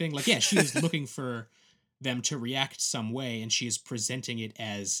hear anything. Like, yeah, she is looking for them to react some way, and she is presenting it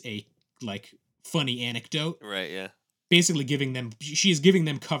as a like funny anecdote. Right, yeah, Basically, she is giving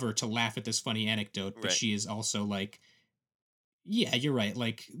them cover to laugh at this funny anecdote, but right. she is also like, yeah, you're right.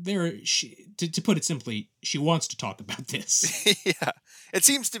 Like, to put it simply, she wants to talk about this. Yeah, it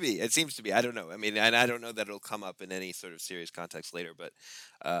seems to be. It seems to be. I don't know. I mean, and I don't know that it'll come up in any sort of serious context later. But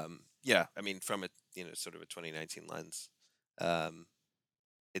yeah, I mean, from a, sort of a 2019 lens, um,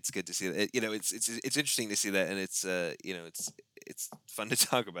 it's good to see that. It's interesting to see that, and it's fun to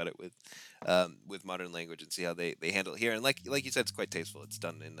talk about it with modern language and see how they handle it here. And like you said, it's quite tasteful. It's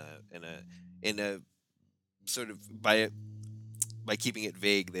done in a sort of by keeping it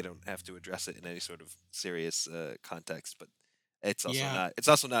vague. They don't have to address it in any sort of serious context, but Yeah. it's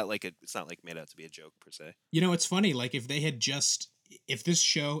also not like it's not like made out to be a joke per se. It's funny. Like, if they had just, if this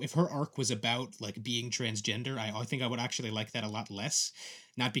show, if her arc was about like being transgender, I think I would actually like that a lot less.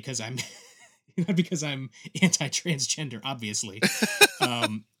 Not because I'm, not because I'm anti-transgender, obviously,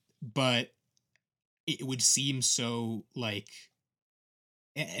 um, but it would seem so like,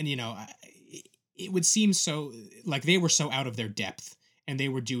 and it would seem so like they were so out of their depth, and they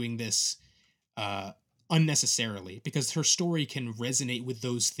were doing this uh unnecessarily, because her story can resonate with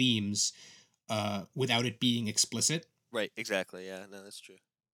those themes without it being explicit. Right. Exactly. Yeah. No, that's true.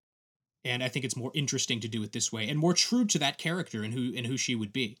 And I think it's more interesting to do it this way, and more true to that character, and who she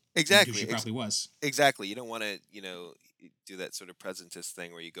would be, and who Exactly. she probably was. Exactly. You don't want to, do that sort of presentist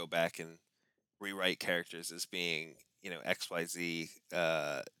thing where you go back and rewrite characters as being, XYZ,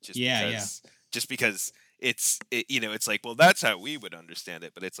 just Yeah, yeah. because it's like, well, that's how we would understand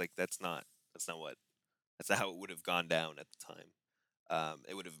it, but it's like that's not how it would have gone down at the time.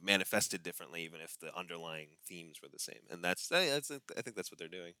 It would have manifested differently even if the underlying themes were the same, and I think that's what they're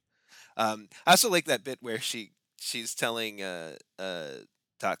doing. I also like that bit where she's telling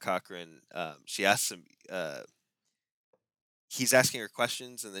Doc Cochran, she asks him, he's asking her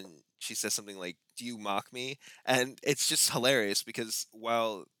questions, and then she says something like, "Do you mock me?" And it's just hilarious because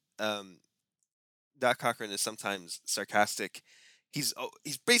while um, Doc Cochran is sometimes sarcastic, he's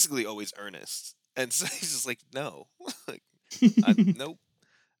basically always earnest, and so he's just like, "No, like, nope."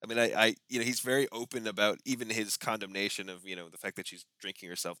 I mean, he's very open about even his condemnation of, the fact that she's drinking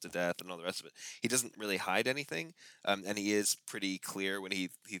herself to death and all the rest of it. He doesn't really hide anything, and he is pretty clear when he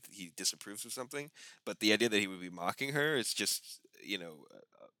disapproves of something. But the idea that he would be mocking her is just,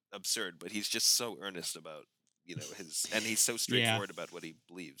 absurd. But he's just so earnest about, and he's so Yeah, straightforward about what he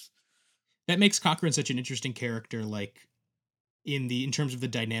believes. that makes Cochrane such an interesting character. Like in terms of the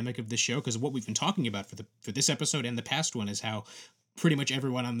dynamic of the show, because what we've been talking about for this episode and the past one is how pretty much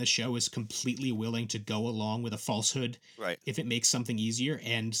everyone on the show is completely willing to go along with a falsehood Right. if it makes something easier.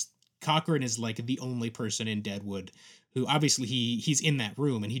 And Cochrane is like the only person in Deadwood who obviously he's in that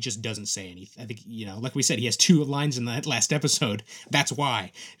room and he just doesn't say anything. I think, like we said, he has two lines in that last episode. That's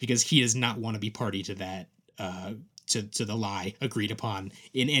why, because he does not want to be party to that to the lie agreed upon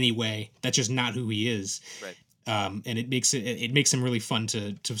in any way. That's just not who he is. Right. And it makes him really fun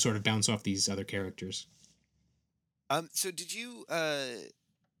to sort of bounce off these other characters. So did you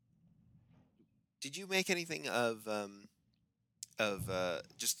make anything of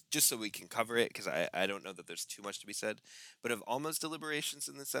just so we can cover it, because I don't know that there's too much to be said, but of Alma's deliberations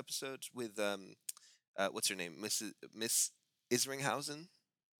in this episode with what's her name, Miss Isringhausen?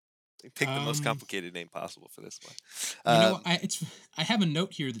 I picked the most Um, complicated name possible for this one. I have a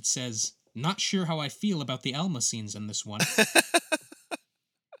note here that says not sure how I feel about the Alma scenes in this one,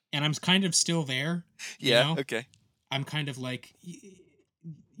 and I'm kind of still there. You Yeah. know, Okay. I'm kind of like,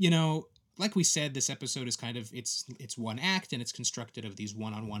 you know, like we said, this episode is kind of it's one act and it's constructed of these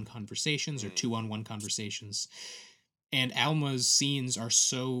one-on-one conversations or Mm. two-on-one conversations. And Alma's scenes are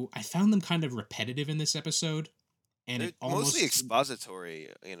so I found them kind of repetitive in this episode, and They're it mostly almost expository,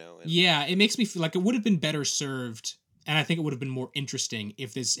 and yeah, it makes me feel like it would have been better served, and I think it would have been more interesting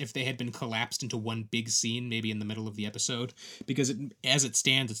if they had been collapsed into one big scene, maybe in the middle of the episode. Because as it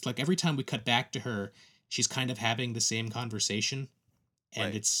stands, it's like every time we cut back to her, she's kind of having the same conversation,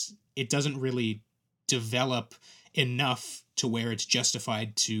 and right. it doesn't really develop enough to where it's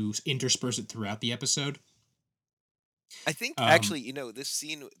justified to intersperse it throughout the episode. I think Um, actually, this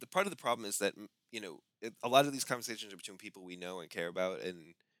scene, the part of the problem is that a lot of these conversations are between people we know and care about,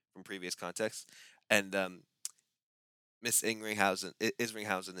 and from previous contexts, and Miss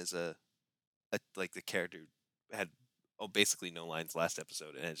Isringhausen is like the character had basically no lines last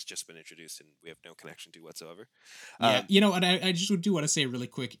episode and has just been introduced and we have no connection to whatsoever. yeah, Um, and I just do want to say really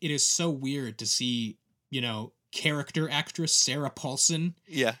quick, it is so weird to see character actress Sarah Paulson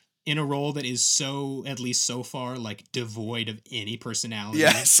yeah, in a role that is so, at least so far, like devoid of any yeah,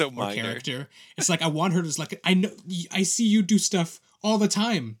 personality so or minor. character. It's like I want her to just like I know I see you do stuff all the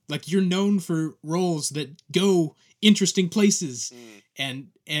time. Like you're known for roles that go interesting places, Mm,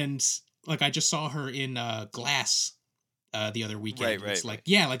 and like I just saw her in Glass the other right, weekend, and right, it's like right.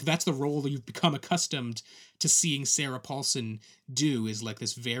 yeah, like that's the role that you've become accustomed to seeing Sarah Paulson do is like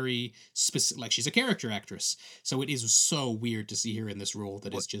this very specific, like she's a character actress, so it is so weird to see her in this role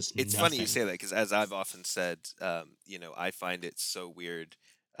that Well, is just it's funny you nothing. say that because, as I've often said, I find it so weird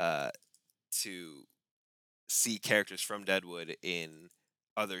uh, to see characters from Deadwood in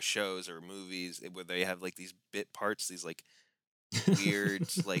other shows or movies where they have like these bit parts, these like weird,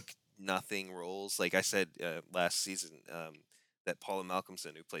 like nothing roles. Like I said last season, that Paula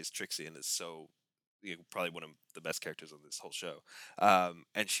Malcolmson, who plays Trixie and is so probably one of the best characters on this whole show,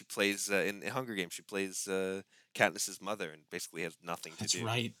 and she plays in Hunger Games. She plays Katniss's mother and basically has nothing to That's do.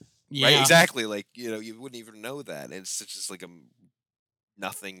 right. Right, Yeah. exactly. Like you wouldn't even know that, and it's just like a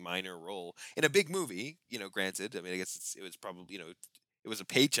nothing minor role in a big movie. Granted, I mean, I guess it was probably it was a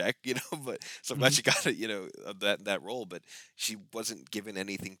paycheck, but so I'm glad Mhm. she got it, that role. But she wasn't given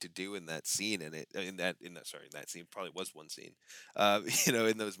anything to do in that scene, and in that scene probably was one scene,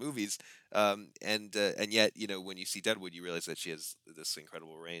 in those movies, and yet when you see Deadwood, you realize that she has this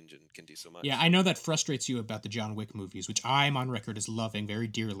incredible range and can do so Yeah, much. I know that frustrates you about the John Wick movies, which I'm on record as loving very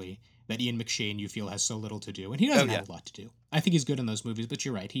dearly. That Ian McShane you feel has so little to do, and he Oh doesn't yeah, have a lot to do. I think he's good in those movies, but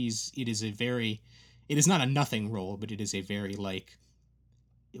you're right. It is not a nothing role, but it is a very like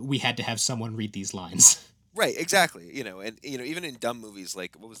we had to have someone read these lines. right, exactly. And even in dumb movies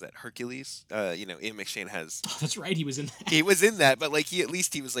like what was that, Hercules? Ian McShane has Oh, that's right, he was in that. he was in that, but like he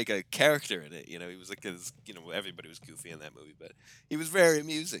was like a character in it. He was like everybody was goofy in that movie, but he was very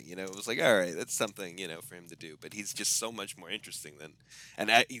amusing. It was like all right, that's something for him to do. But he's just so much more interesting than. And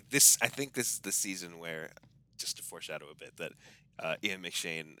I think this is the season where, just to foreshadow a bit, that Ian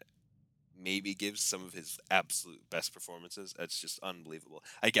McShane maybe gives some of his absolute best performances. It's just unbelievable.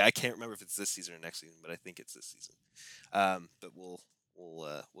 I can't remember if it's this season or next season, but I think it's this season. But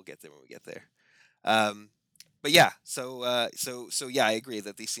we'll get there when we get there. Um, but yeah, so yeah, I agree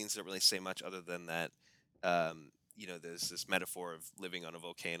that these scenes don't really say much other than that. There's this metaphor of living on a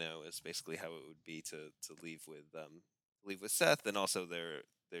volcano is basically how it would be to leave with Seth, and also they're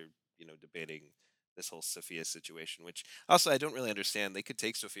debating this whole Sophia situation, which also I don't really understand. They could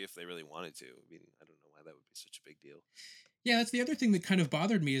take Sophia if they really wanted to. I mean, I don't know why that would be such a big deal. Yeah, that's the other thing that kind of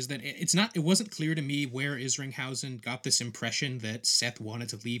bothered me is that it wasn't clear to me where Isringhausen got this impression that Seth wanted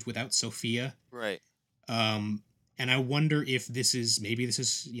to leave without Sophia. Right. Um, and I wonder if this is,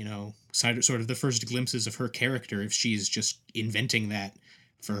 sort of the first glimpses of her character, if she's just inventing that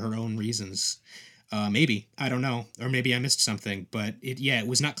for her own reasons. Maybe, I don't know, or maybe I missed something, but it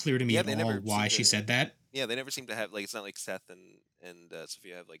was not clear to me Yeah, at they all never seem why she to. said that. Yeah, they never seem to have like it's not like Seth and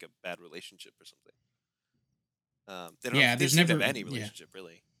Sophia have like a bad relationship or something. Yeah, They don't there's seem to have never, any yeah. relationship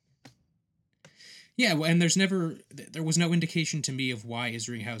really. Yeah, well, and there was no indication to me of why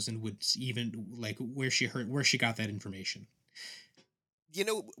Isringhausen would even like where she got that information. You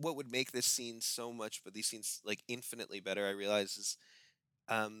know what would make this scene so much, but these scenes like infinitely better. I realize is,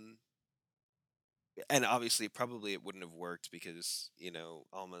 um, and obviously probably it wouldn't have worked because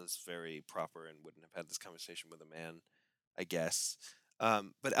Alma's very proper and wouldn't have had this conversation with a man, I guess.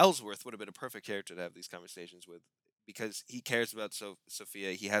 But Ellsworth would have been a perfect character to have these conversations with because he cares about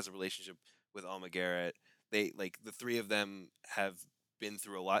Sophia. He has a relationship with Alma Garrett. They like the three of them have been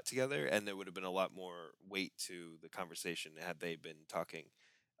through a lot together, and there would have been a lot more weight to the conversation had they been talking.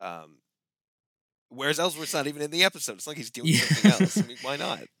 Um, Whereas Ellsworth's not even in the episode. It's like he's doing Yeah. something else. I mean, why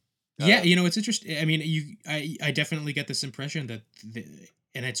not? Yeah, Um, it's interesting. I mean, I definitely get this impression that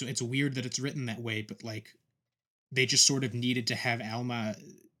and it's weird that it's written that way, but like they just sort of needed to have Alma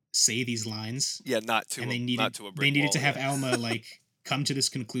say these lines, yeah, and not to a they brick needed to wall. have Yeah. Alma like come to this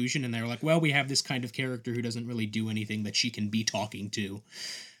conclusion, and they were like, well, we have this kind of character who doesn't really do anything that she can be talking to.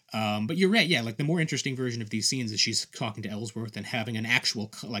 But you're right. Yeah, like the more interesting version of these scenes is she's talking to Ellsworth and having an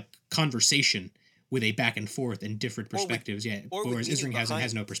actual like conversation with a back and forth and different or with perspectives. Yeah, or with whereas meaning Isringhausen behind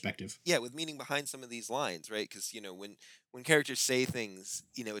has no perspective. yeah, with meaning behind some of these lines, right? Because when characters say things,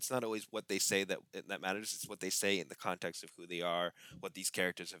 it's not always what they say that matters. It's what they say in the context of who they are, what these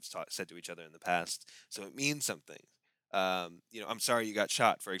characters have said to each other in the past. So it means something. I'm sorry you got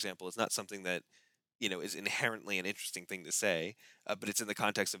shot, for example. It's not something that is inherently an interesting thing to say, but it's in the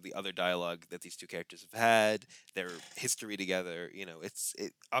context of the other dialogue that these two characters have had, their history together.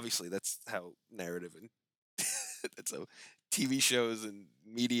 It obviously that's how narrative and that's how TV shows and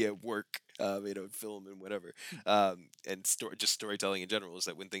media work. Film and whatever, and just storytelling in general is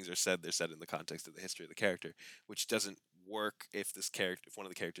that when things are said, they're said in the context of the history of the character, which doesn't work if one of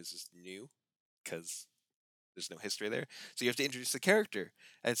the characters is new, because there's no history there. So you have to introduce the character.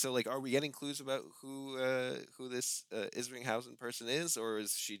 And so like are we getting clues about who this Isringhausen person is, or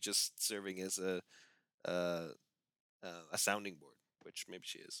is she just serving as uh, a sounding board, which maybe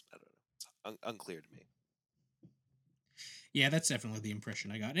she is. I don't know. It's unclear to me. Yeah, that's definitely the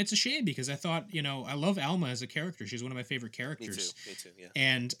impression I got. And it's a shame because I thought, I love Alma as a character. She's one of my favorite Me too. characters. Me too. Yeah.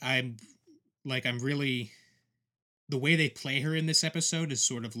 And I'm really the way they play her in this episode is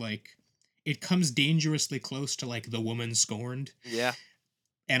sort of like it comes dangerously close to like the woman scorned. Yeah.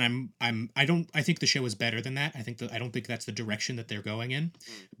 And I don't I think the show is better than that. I don't think that's the direction that they're going in.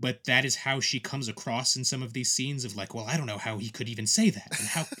 Mm. But that is how she comes across in some of these scenes of like, well, I don't know how he could even say that, and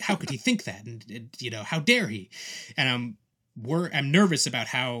how could he think that, and how dare he? And I'm nervous about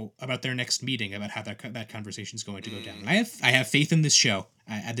about their next meeting, about how that conversation is going to go down. And Mm. I have faith in this show.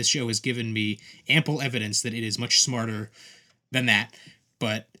 This show has given me ample evidence that it is much smarter than that.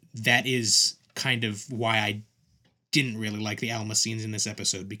 But that is kind of why I didn't really like the Alma scenes in this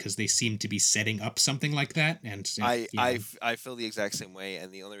episode, because they seem to be setting up something like that. And I feel the exact same way,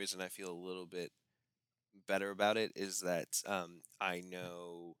 and the only reason I feel a little bit better about it is that I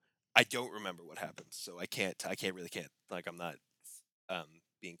know I don't remember what happens, so I can't like I'm not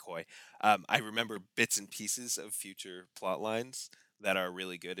being coy. I remember bits and pieces of future plot lines that are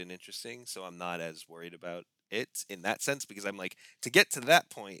really good and interesting, so I'm not as worried about it in that sense because I'm like to get to that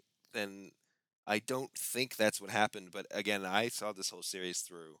point, then I don't think that's what happened. But again, I saw this whole series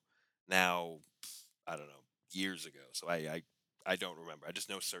through now, I don't know, years ago, so I don't remember. I just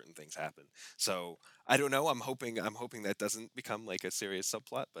know certain things happen. So I don't know. I'm hoping that doesn't become like a serious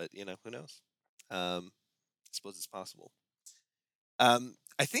subplot, but who knows? I suppose it's possible.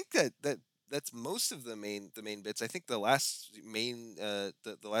 I think that's most of the main bits. I think the last main the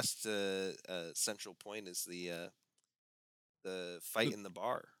last central point is the fight in the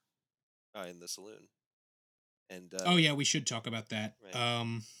bar. in the saloon, and Oh yeah, we should talk about that. right,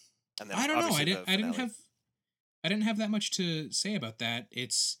 and then I don't know. obviously the finale. I didn't have that much to say about that.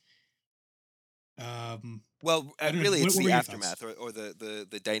 It's um Well, I don't know. really, it's What were the your thoughts? aftermath or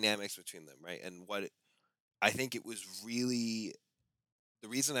the dynamics between them, right? And I think it was really the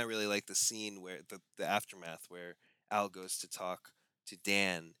reason I really like the scene where the aftermath where Al goes to talk to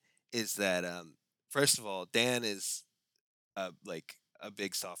Dan is that first of all, Dan is like a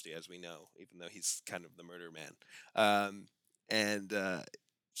big softy, as we know, even though he's kind of the murder man. And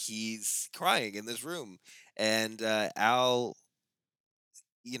he's crying in this room, and Al,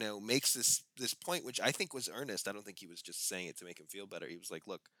 makes this point, which I think was earnest. I don't think he was just saying it to make him feel better. He was like,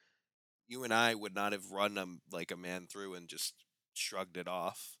 "Look, you and I would not have run like a man through and just shrugged it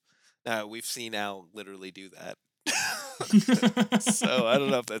off. Now we've seen Al literally do that." So I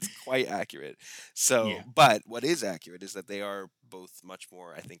don't know if that's quite accurate. So, Yeah. but what is accurate is that they are both much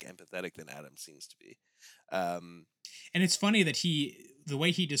more, I think, empathetic than Adam seems to be. Um, And it's funny that the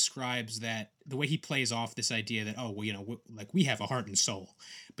way he describes that, the way he plays off this idea that, oh, well, like we have a heart and soul,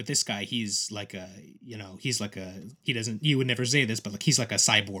 but this guy, he's like he doesn't, you would never say this, but like he's like a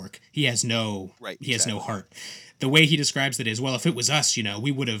cyborg. right, He has no exactly. heart. The way he describes it is, well, if it was us,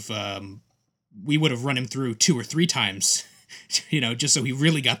 we would have run him through 2 or 3 times. Just so he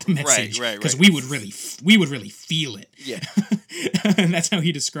really got the Right, message, right, because right. we would really feel it. Yeah, And that's how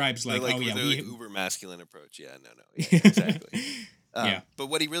he describes, they're like, like oh yeah, they're like we uber masculine approach. Yeah, no, no, yeah, exactly. yeah, But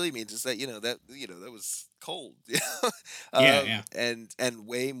what he really means is that that was cold, yeah, yeah. and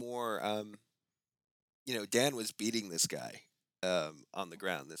way more. Dan was beating this guy on the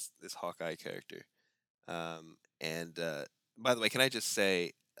ground. This Hawkeye character. And by the way, can I just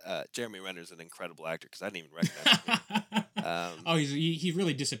say, Jeremy Renner's an incredible actor because I didn't even recognize him here. Oh, he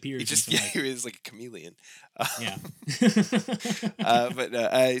really He disappears just into yeah, like, he was like a chameleon. yeah. But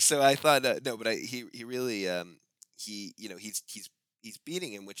I thought no, but he really he's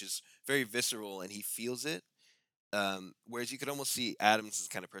beating him, which is very visceral, and he feels it. Whereas you could almost see Adams as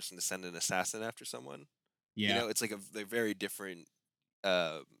the kind of person to send an assassin after someone. Yeah. It's like they're very different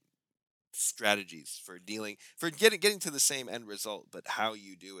um, strategies for getting to the same end result, but how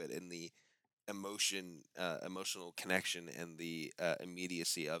you do it and the emotional connection and the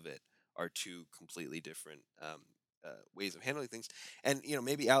immediacy of it are two completely different ways of handling things. And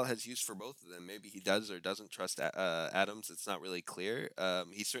maybe Al has use for both of them. Maybe he does or doesn't trust Adams. It's not really clear.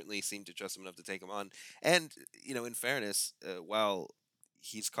 He certainly seemed to trust him enough to take him on. And in fairness, while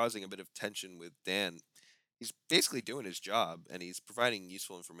he's causing a bit of tension with Dan, he's basically doing his job and he's providing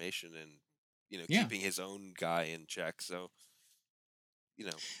useful information and Yeah. keeping his own guy in check. So you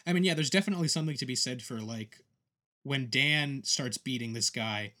know I mean, yeah, there's definitely something to be said for like when Dan starts beating this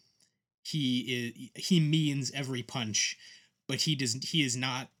guy, he means every punch, but he is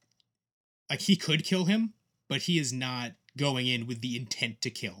not, like, he could kill him, but he is not going in with the intent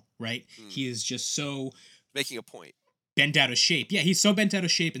to kill, right? mm, He is just so making a point. bent out of shape. Yeah, he's so bent out of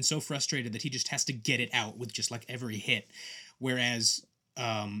shape and so frustrated that he just has to get it out with just like every hit. Whereas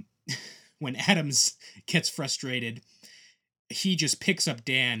um when Adams gets frustrated, he just picks up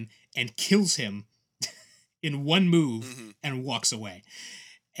Dan and kills him in one move Hmm. and walks away.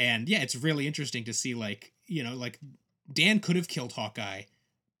 And yeah, it's really interesting to see, like, like Dan could have killed Hawkeye,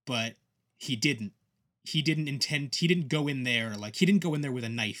 but he didn't. He didn't go in there, like, he didn't go in there with a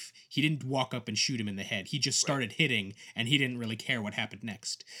knife. He didn't walk up and shoot him in the head. He just Right. started hitting, and he didn't really care what happened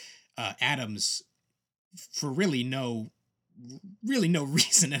next. Adams, for really no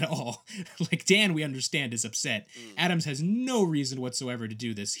reason at all. Like, Dan, we understand, is upset. Mm. Adams has no reason whatsoever to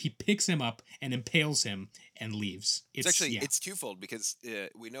do this. He picks him up and impales him and leaves. It's It's, actually yeah. it's twofold because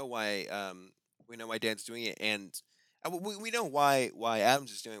we know why Dan's doing it, and we know why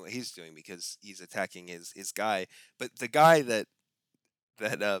Adams is doing what he's doing because he's attacking his guy. But the guy that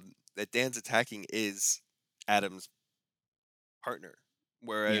Dan's attacking is Adams' partner, Yeah.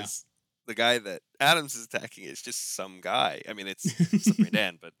 whereas the guy that Adams is attacking is just some guy. I mean, it's Slippery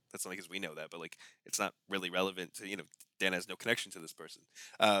Dan, but that's only because we know that. But like, it's not really relevant to Dan has no connection to this person.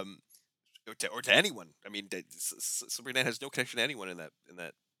 Um, or to anyone. I mean, Slippery Dan has no connection to anyone in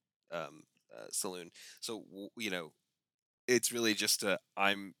that saloon. So it's really just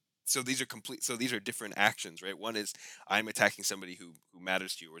I'm. So these are complete. So these are different actions, right? One is I'm attacking somebody who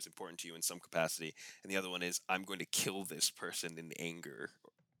matters to you or is important to you in some capacity, and the other one is I'm going to kill this person in anger,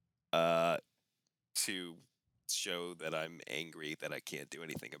 uh, to show that I'm angry that I can't do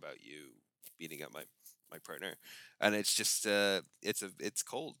anything about you beating up my partner, and it's just it's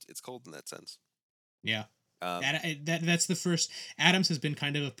cold. It's cold in that sense. Yeah. Um, That's the first. Adams has been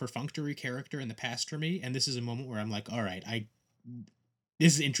kind of a perfunctory character in the past for me, and this is a moment where I'm like, all right,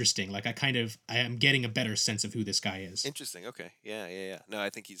 this is interesting. Like I am getting a better sense of who this guy is. Interesting. Okay. Yeah. Yeah. Yeah. No, I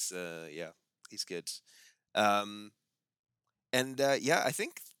think he's yeah, he's good. Um, and yeah, I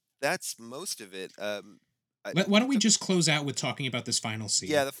think that's most of it. Why We don't we took just close out with talking about this final Yeah,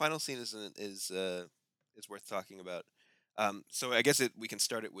 scene? the final scene is worth talking about. So I guess we can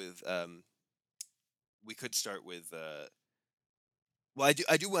start it with we could start with well,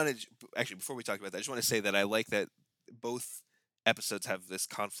 I do want to actually before we talk about that, I just want to say that I like that both episodes have this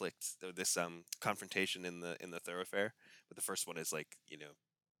conflict or this confrontation in the thoroughfare. But the first one is like,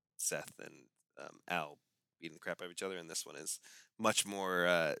 Seth and Al beating the crap out of each other, and this one is much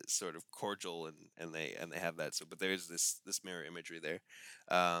more sort of cordial, and they have that. So, but there's this mirror imagery there,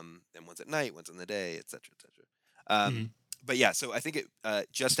 and one's at night, one's in the day, etc., etc. Um, Hmm. but yeah, so I think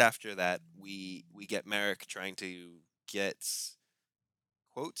just after that we get Merrick trying to get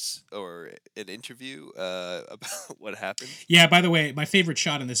quotes or an interview about what happened. Yeah, by the way, my favorite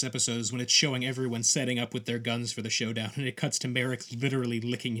shot in this episode is when it's showing everyone setting up with their guns for the showdown, and it cuts to Merrick literally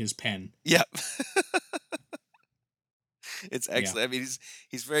licking his pen. Yeah, it's Yeah. excellent. I mean,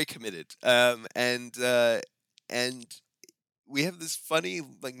 he's very committed, and we have this funny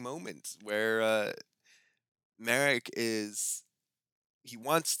like moment where Merrick he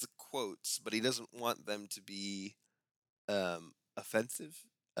wants the quotes, but he doesn't want them to be offensive.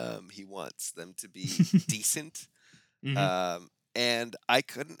 He wants them to be decent. Hmm. Um, and I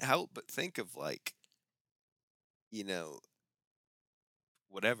couldn't help but think of like, you know,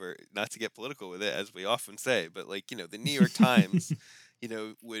 whatever, not to get political with it, as we often say, but like, the New York Times,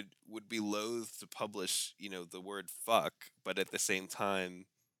 would be loath to publish, the word fuck, but at the same time,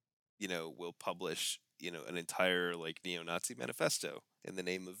 will publish, an entire like neo-Nazi manifesto in the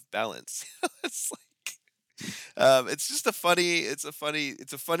name of balance. It's like it's just it's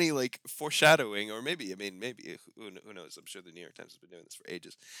a funny like foreshadowing, or maybe, I mean, maybe who knows? I'm sure the New York Times has been doing this for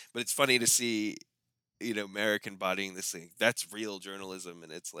ages, but it's funny to see, Merrick embodying this thing. That's real journalism,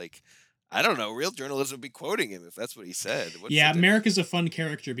 and it's like, I don't know, real journalism would be quoting him if that's what he said. What's the Yeah, Merrick difference? is a fun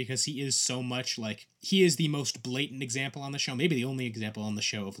character because he is so much like he is the most blatant example on the show, maybe the only example on the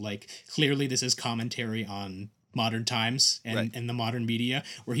show of like clearly this is commentary on modern times Right, and the modern media,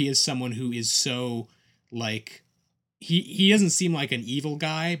 where he is someone who is so like he doesn't seem like an evil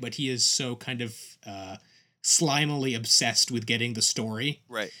guy, but he is so kind of slimily obsessed with getting the story.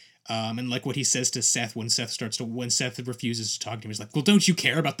 right, And like what he says to Seth when Seth refuses to talk to him, he's like, "Well, don't you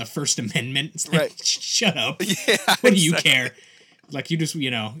care about the First Amendment?" It's like, right. shut up. Yeah, What do you exactly. care? Like you just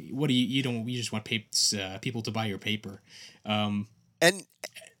what do you don't you just want people to buy your paper. Um, And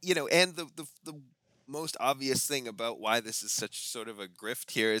and the most obvious thing about why this is such sort of a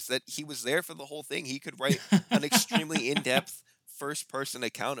grift here is that he was there for the whole thing. He could write an extremely in-depth first-person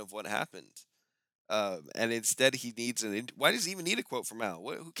account of what happened. And instead, he needs why does he even need a quote from Al?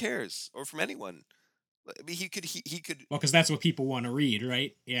 Who cares? Or from anyone? I mean, he could, well, because that's what people want to read,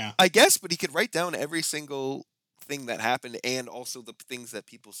 right? Yeah. I guess, but he could write down every single thing that happened and also the things that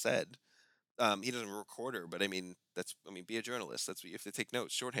people said. He doesn't record her, but I mean, be a journalist. That's what you have to take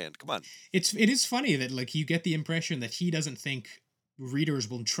notes, shorthand. Come on. It is funny that like you get the impression that he doesn't think readers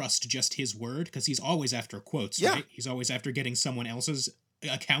will trust just his word because he's always after quotes, Yeah, right? He's always after getting someone else's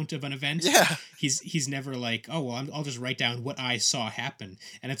account of an event. yeah, He's never like, oh well, I'll just write down what I saw happen,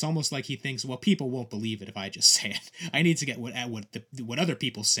 and it's almost like he thinks, well, people won't believe it if I just say it. I need to get what other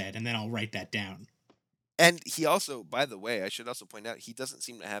people said, and then I'll write that down. and he also, by the way, I should also point out, he doesn't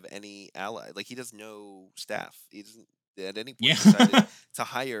seem to have any ally. Like, he does no staff. He doesn't at any Yeah. point decided to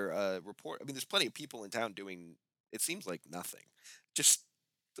hire a report. I mean, there's plenty of people in town doing. It seems like nothing. Just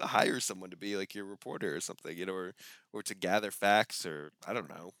to hire someone to be like your reporter or something, or to gather facts, or I don't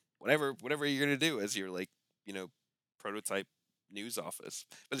know, whatever you're gonna do as your like, you know, prototype news office.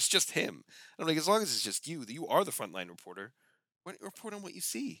 But it's just him. I'm like, as long as it's just you, you are the frontline reporter. Why don't you report on what you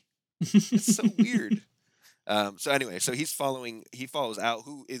see? It's so weird. So anyway, so he follows Al,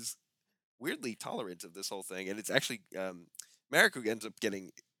 who is weirdly tolerant of this whole thing, and it's actually Merrick who ends up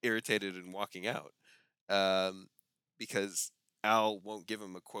getting irritated and walking out, um, because Al won't give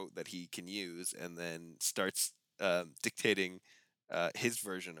him a quote that he can use, and then starts dictating his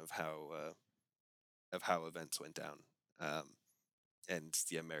version of how events went down. Um, and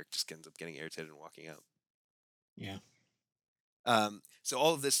yeah, Merrick just ends up getting irritated and walking out. Yeah. So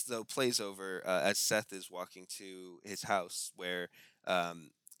all of this though plays over as Seth is walking to his house where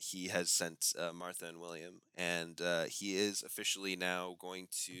he has sent Martha and William, and he is officially now going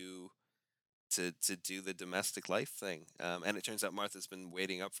to do the domestic life thing. And it turns out Martha's been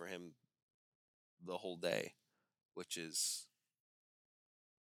waiting up for him the whole day, which is,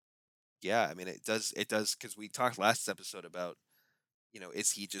 yeah. I mean, it does because we talked last episode about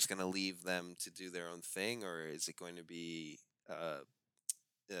is he just going to leave them to do their own thing, or is it going to be, uh,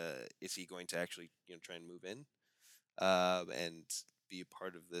 is he going to actually, try and move in, and be a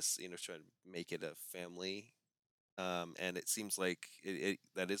part of this, try to make it a family. And it seems like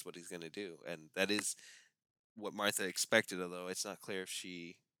that is what he's going to do, and that is what Martha expected. Although it's not clear if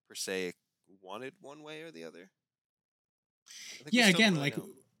she per se wanted one way or the other. I think we Yeah, still don't again, really like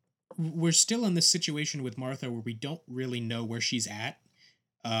know. we're still in this situation with Martha where we don't really know where she's at.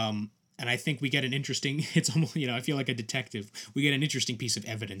 And I think we get an interesting, it's almost, I feel like a detective. We get an interesting piece of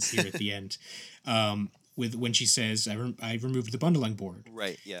evidence here at the end, with when she says, I removed the bundling board.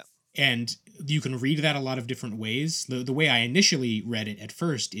 Right. Yeah. And you can read that a lot of different ways. The way I initially read it at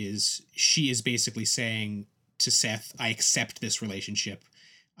first is she is basically saying to Seth, I accept this relationship.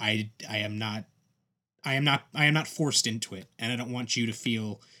 I am not I am not forced into it, and I don't want you to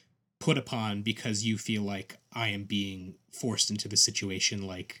feel put upon because you feel like I am being forced into the situation.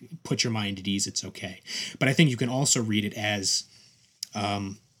 Like, put your mind at ease, it's okay. But I think you can also read it as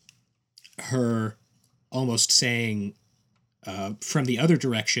um, her almost saying, from the other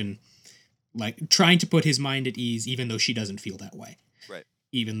direction, like trying to put his mind at ease, even though she doesn't feel that way. Right.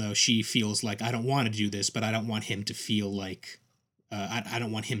 Even though she feels like, I don't want to do this, but I don't want him to feel like, I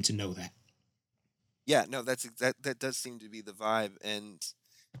don't want him to know that. Yeah. No, that does seem to be the vibe, and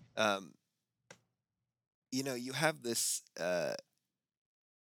um, you have this.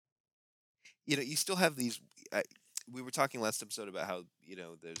 You still have these. I, we were talking last episode about how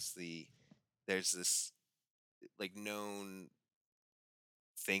there's this like known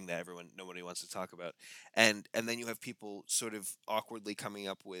thing that nobody wants to talk about, and then you have people sort of awkwardly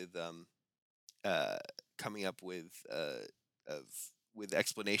uh coming up of with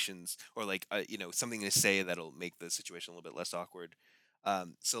explanations, or like something to say that'll make the situation a little bit less awkward.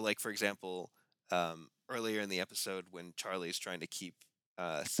 So like, for example, earlier in the episode when Charlie is trying to keep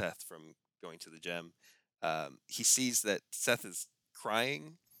Seth from going to the gym, he sees that Seth is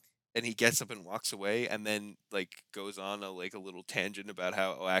crying, and he gets up and walks away, and then like goes on a little tangent about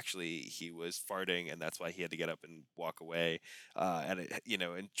how, oh, actually he was farting and that's why he had to get up and walk away, and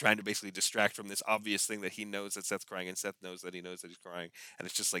trying to basically distract from this obvious thing that he knows that Seth's crying, and Seth knows that he knows that he's crying, and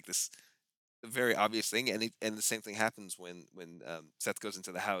it's just like this very obvious thing. And the same thing happens when Seth goes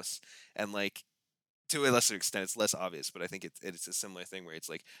into the house, and like, to a lesser extent it's less obvious, but I think it's a similar thing where it's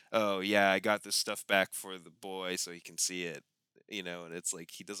like, oh yeah, I got this stuff back for the boy so he can see it, and it's like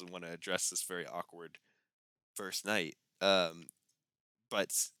he doesn't want to address this very awkward first night. But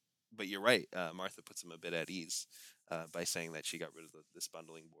you're right, Martha puts him a bit at ease by saying that she got rid of this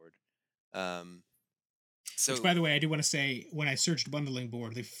bundling board. um, Which, so by the way, I do want to say, when I searched bundling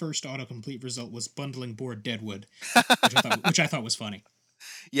board, the first autocomplete result was bundling board Deadwood, which I thought was funny.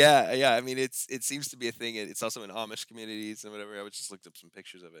 yeah, yeah, I mean, it seems to be a thing. It's also in Amish communities and whatever. I just looked up some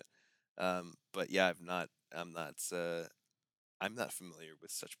pictures of it. But yeah, I'm not familiar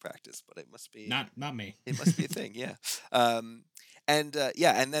with such practice, but Not me. it must be a thing, yeah. Um, and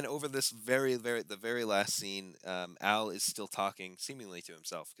yeah, and then over this the very last scene, Al is still talking seemingly to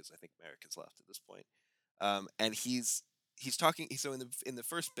himself, because I think Merrick has left at this point. And he's talking. So in the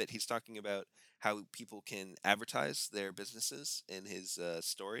first bit, he's talking about how people can advertise their businesses in his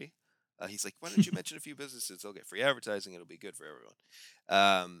story. He's like, "Why don't you mention a few businesses? They'll get free advertising. It'll be good for everyone."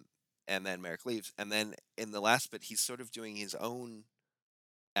 Um, and then Merrick leaves, and then in the last bit, he's sort of doing his own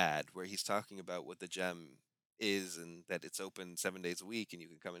ad where he's talking about what the gem is, and that it's open 7 days a week, and you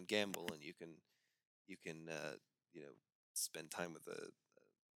can come and gamble, and you can you know spend time with a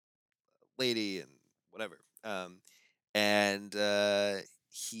lady and whatever. And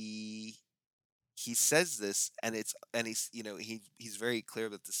he he says this, and he's very clear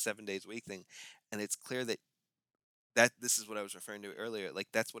about the 7 days a week thing, and it's clear that this is what I was referring to earlier. Like,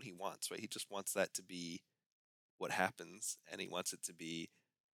 that's what he wants, right? He just wants that to be what happens, and he wants it to be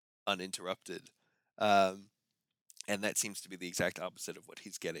uninterrupted. Um, and that seems to be the exact opposite of what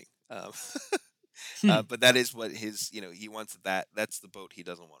he's getting. Hmm. But that is what he wants. That's the boat he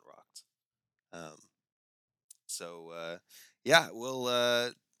doesn't want rocked. Um, so yeah, we'll.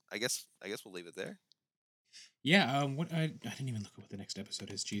 I guess we'll leave it there. Yeah. What I didn't even look at what the next episode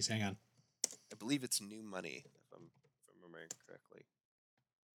is. Jeez, hang on. I believe it's New Money, if I'm remembering correctly.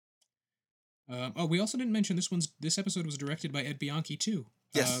 Oh, we also didn't mention this episode was directed by Ed Bianchi too.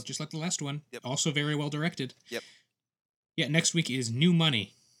 Yes. Just like the last one. Yep. Also very well directed. Yep. Yeah. Next week is New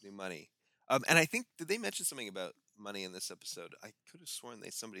Money. New Money. And I think, did they mention something about money in this episode? I could have sworn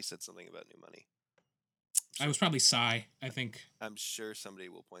somebody said something about New Money. I was probably Psy, I think. I'm sure somebody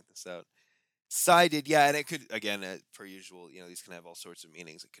will point this out. Sided, yeah, and it could, again, per usual, these can have all sorts of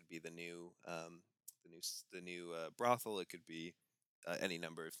meanings. It could be the new brothel. It could be any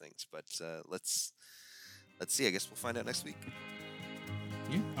number of things. But let's see. I guess we'll find out next week.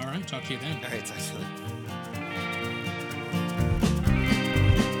 Yeah. All right. Talk to you then. All right, talk to you later.